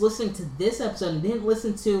 are just listening to this episode and didn't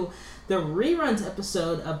listen to the Reruns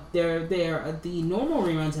episode of the normal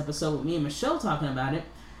Reruns episode with me and Michelle talking about it,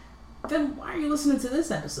 then why are you listening to this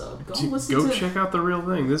episode? Go check out the real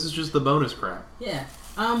thing. This is just the bonus crap. Yeah.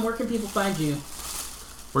 Where can people find you?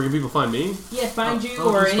 Where can people find me? Yeah, find you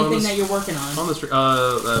or anything that you're working on. On the street.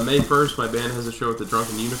 May 1st, my band has a show at the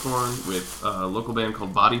Drunken Unicorn with a local band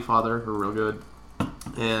called Body Father, who are real good,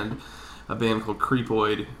 and a band called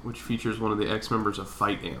Creepoid, which features one of the ex-members of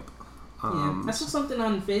Fight Amp. I saw something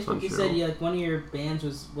on Facebook. You said one of your bands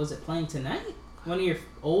was it playing tonight? One of your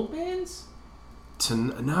old bands?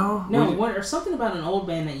 No. Or something about an old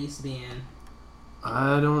band that used to be in.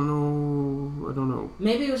 I don't know.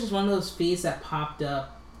 Maybe it was just one of those feeds that popped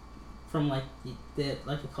up from like a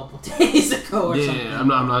couple days ago or something. Yeah, I'm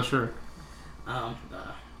not sure. I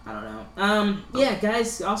don't know. Yeah,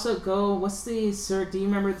 guys. Also, go. What's the do you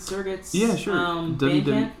remember the Surrogates? Yeah, sure.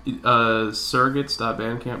 Bandcamp?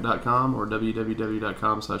 Surrogates.bandcamp.com or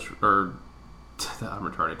www.com/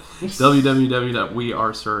 I'm retarded.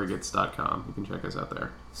 www.wearesurrogates.com. You can check us out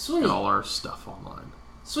there. Sweet. And all our stuff online.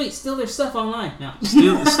 Sweet. Steal their stuff online. No.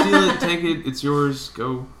 Steal it. Take it. It's yours.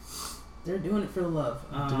 Go. They're doing it for the love.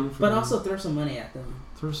 But also throw some money at them.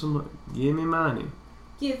 Give me money.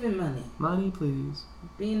 Give him money. Money, please.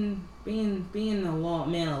 Being a man of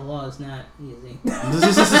law is not easy.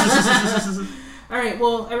 All right.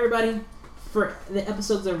 Well, everybody. For the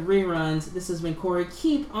episodes of Reruns, this has been Corey.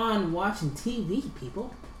 Keep on watching TV,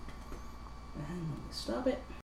 people. Stop it.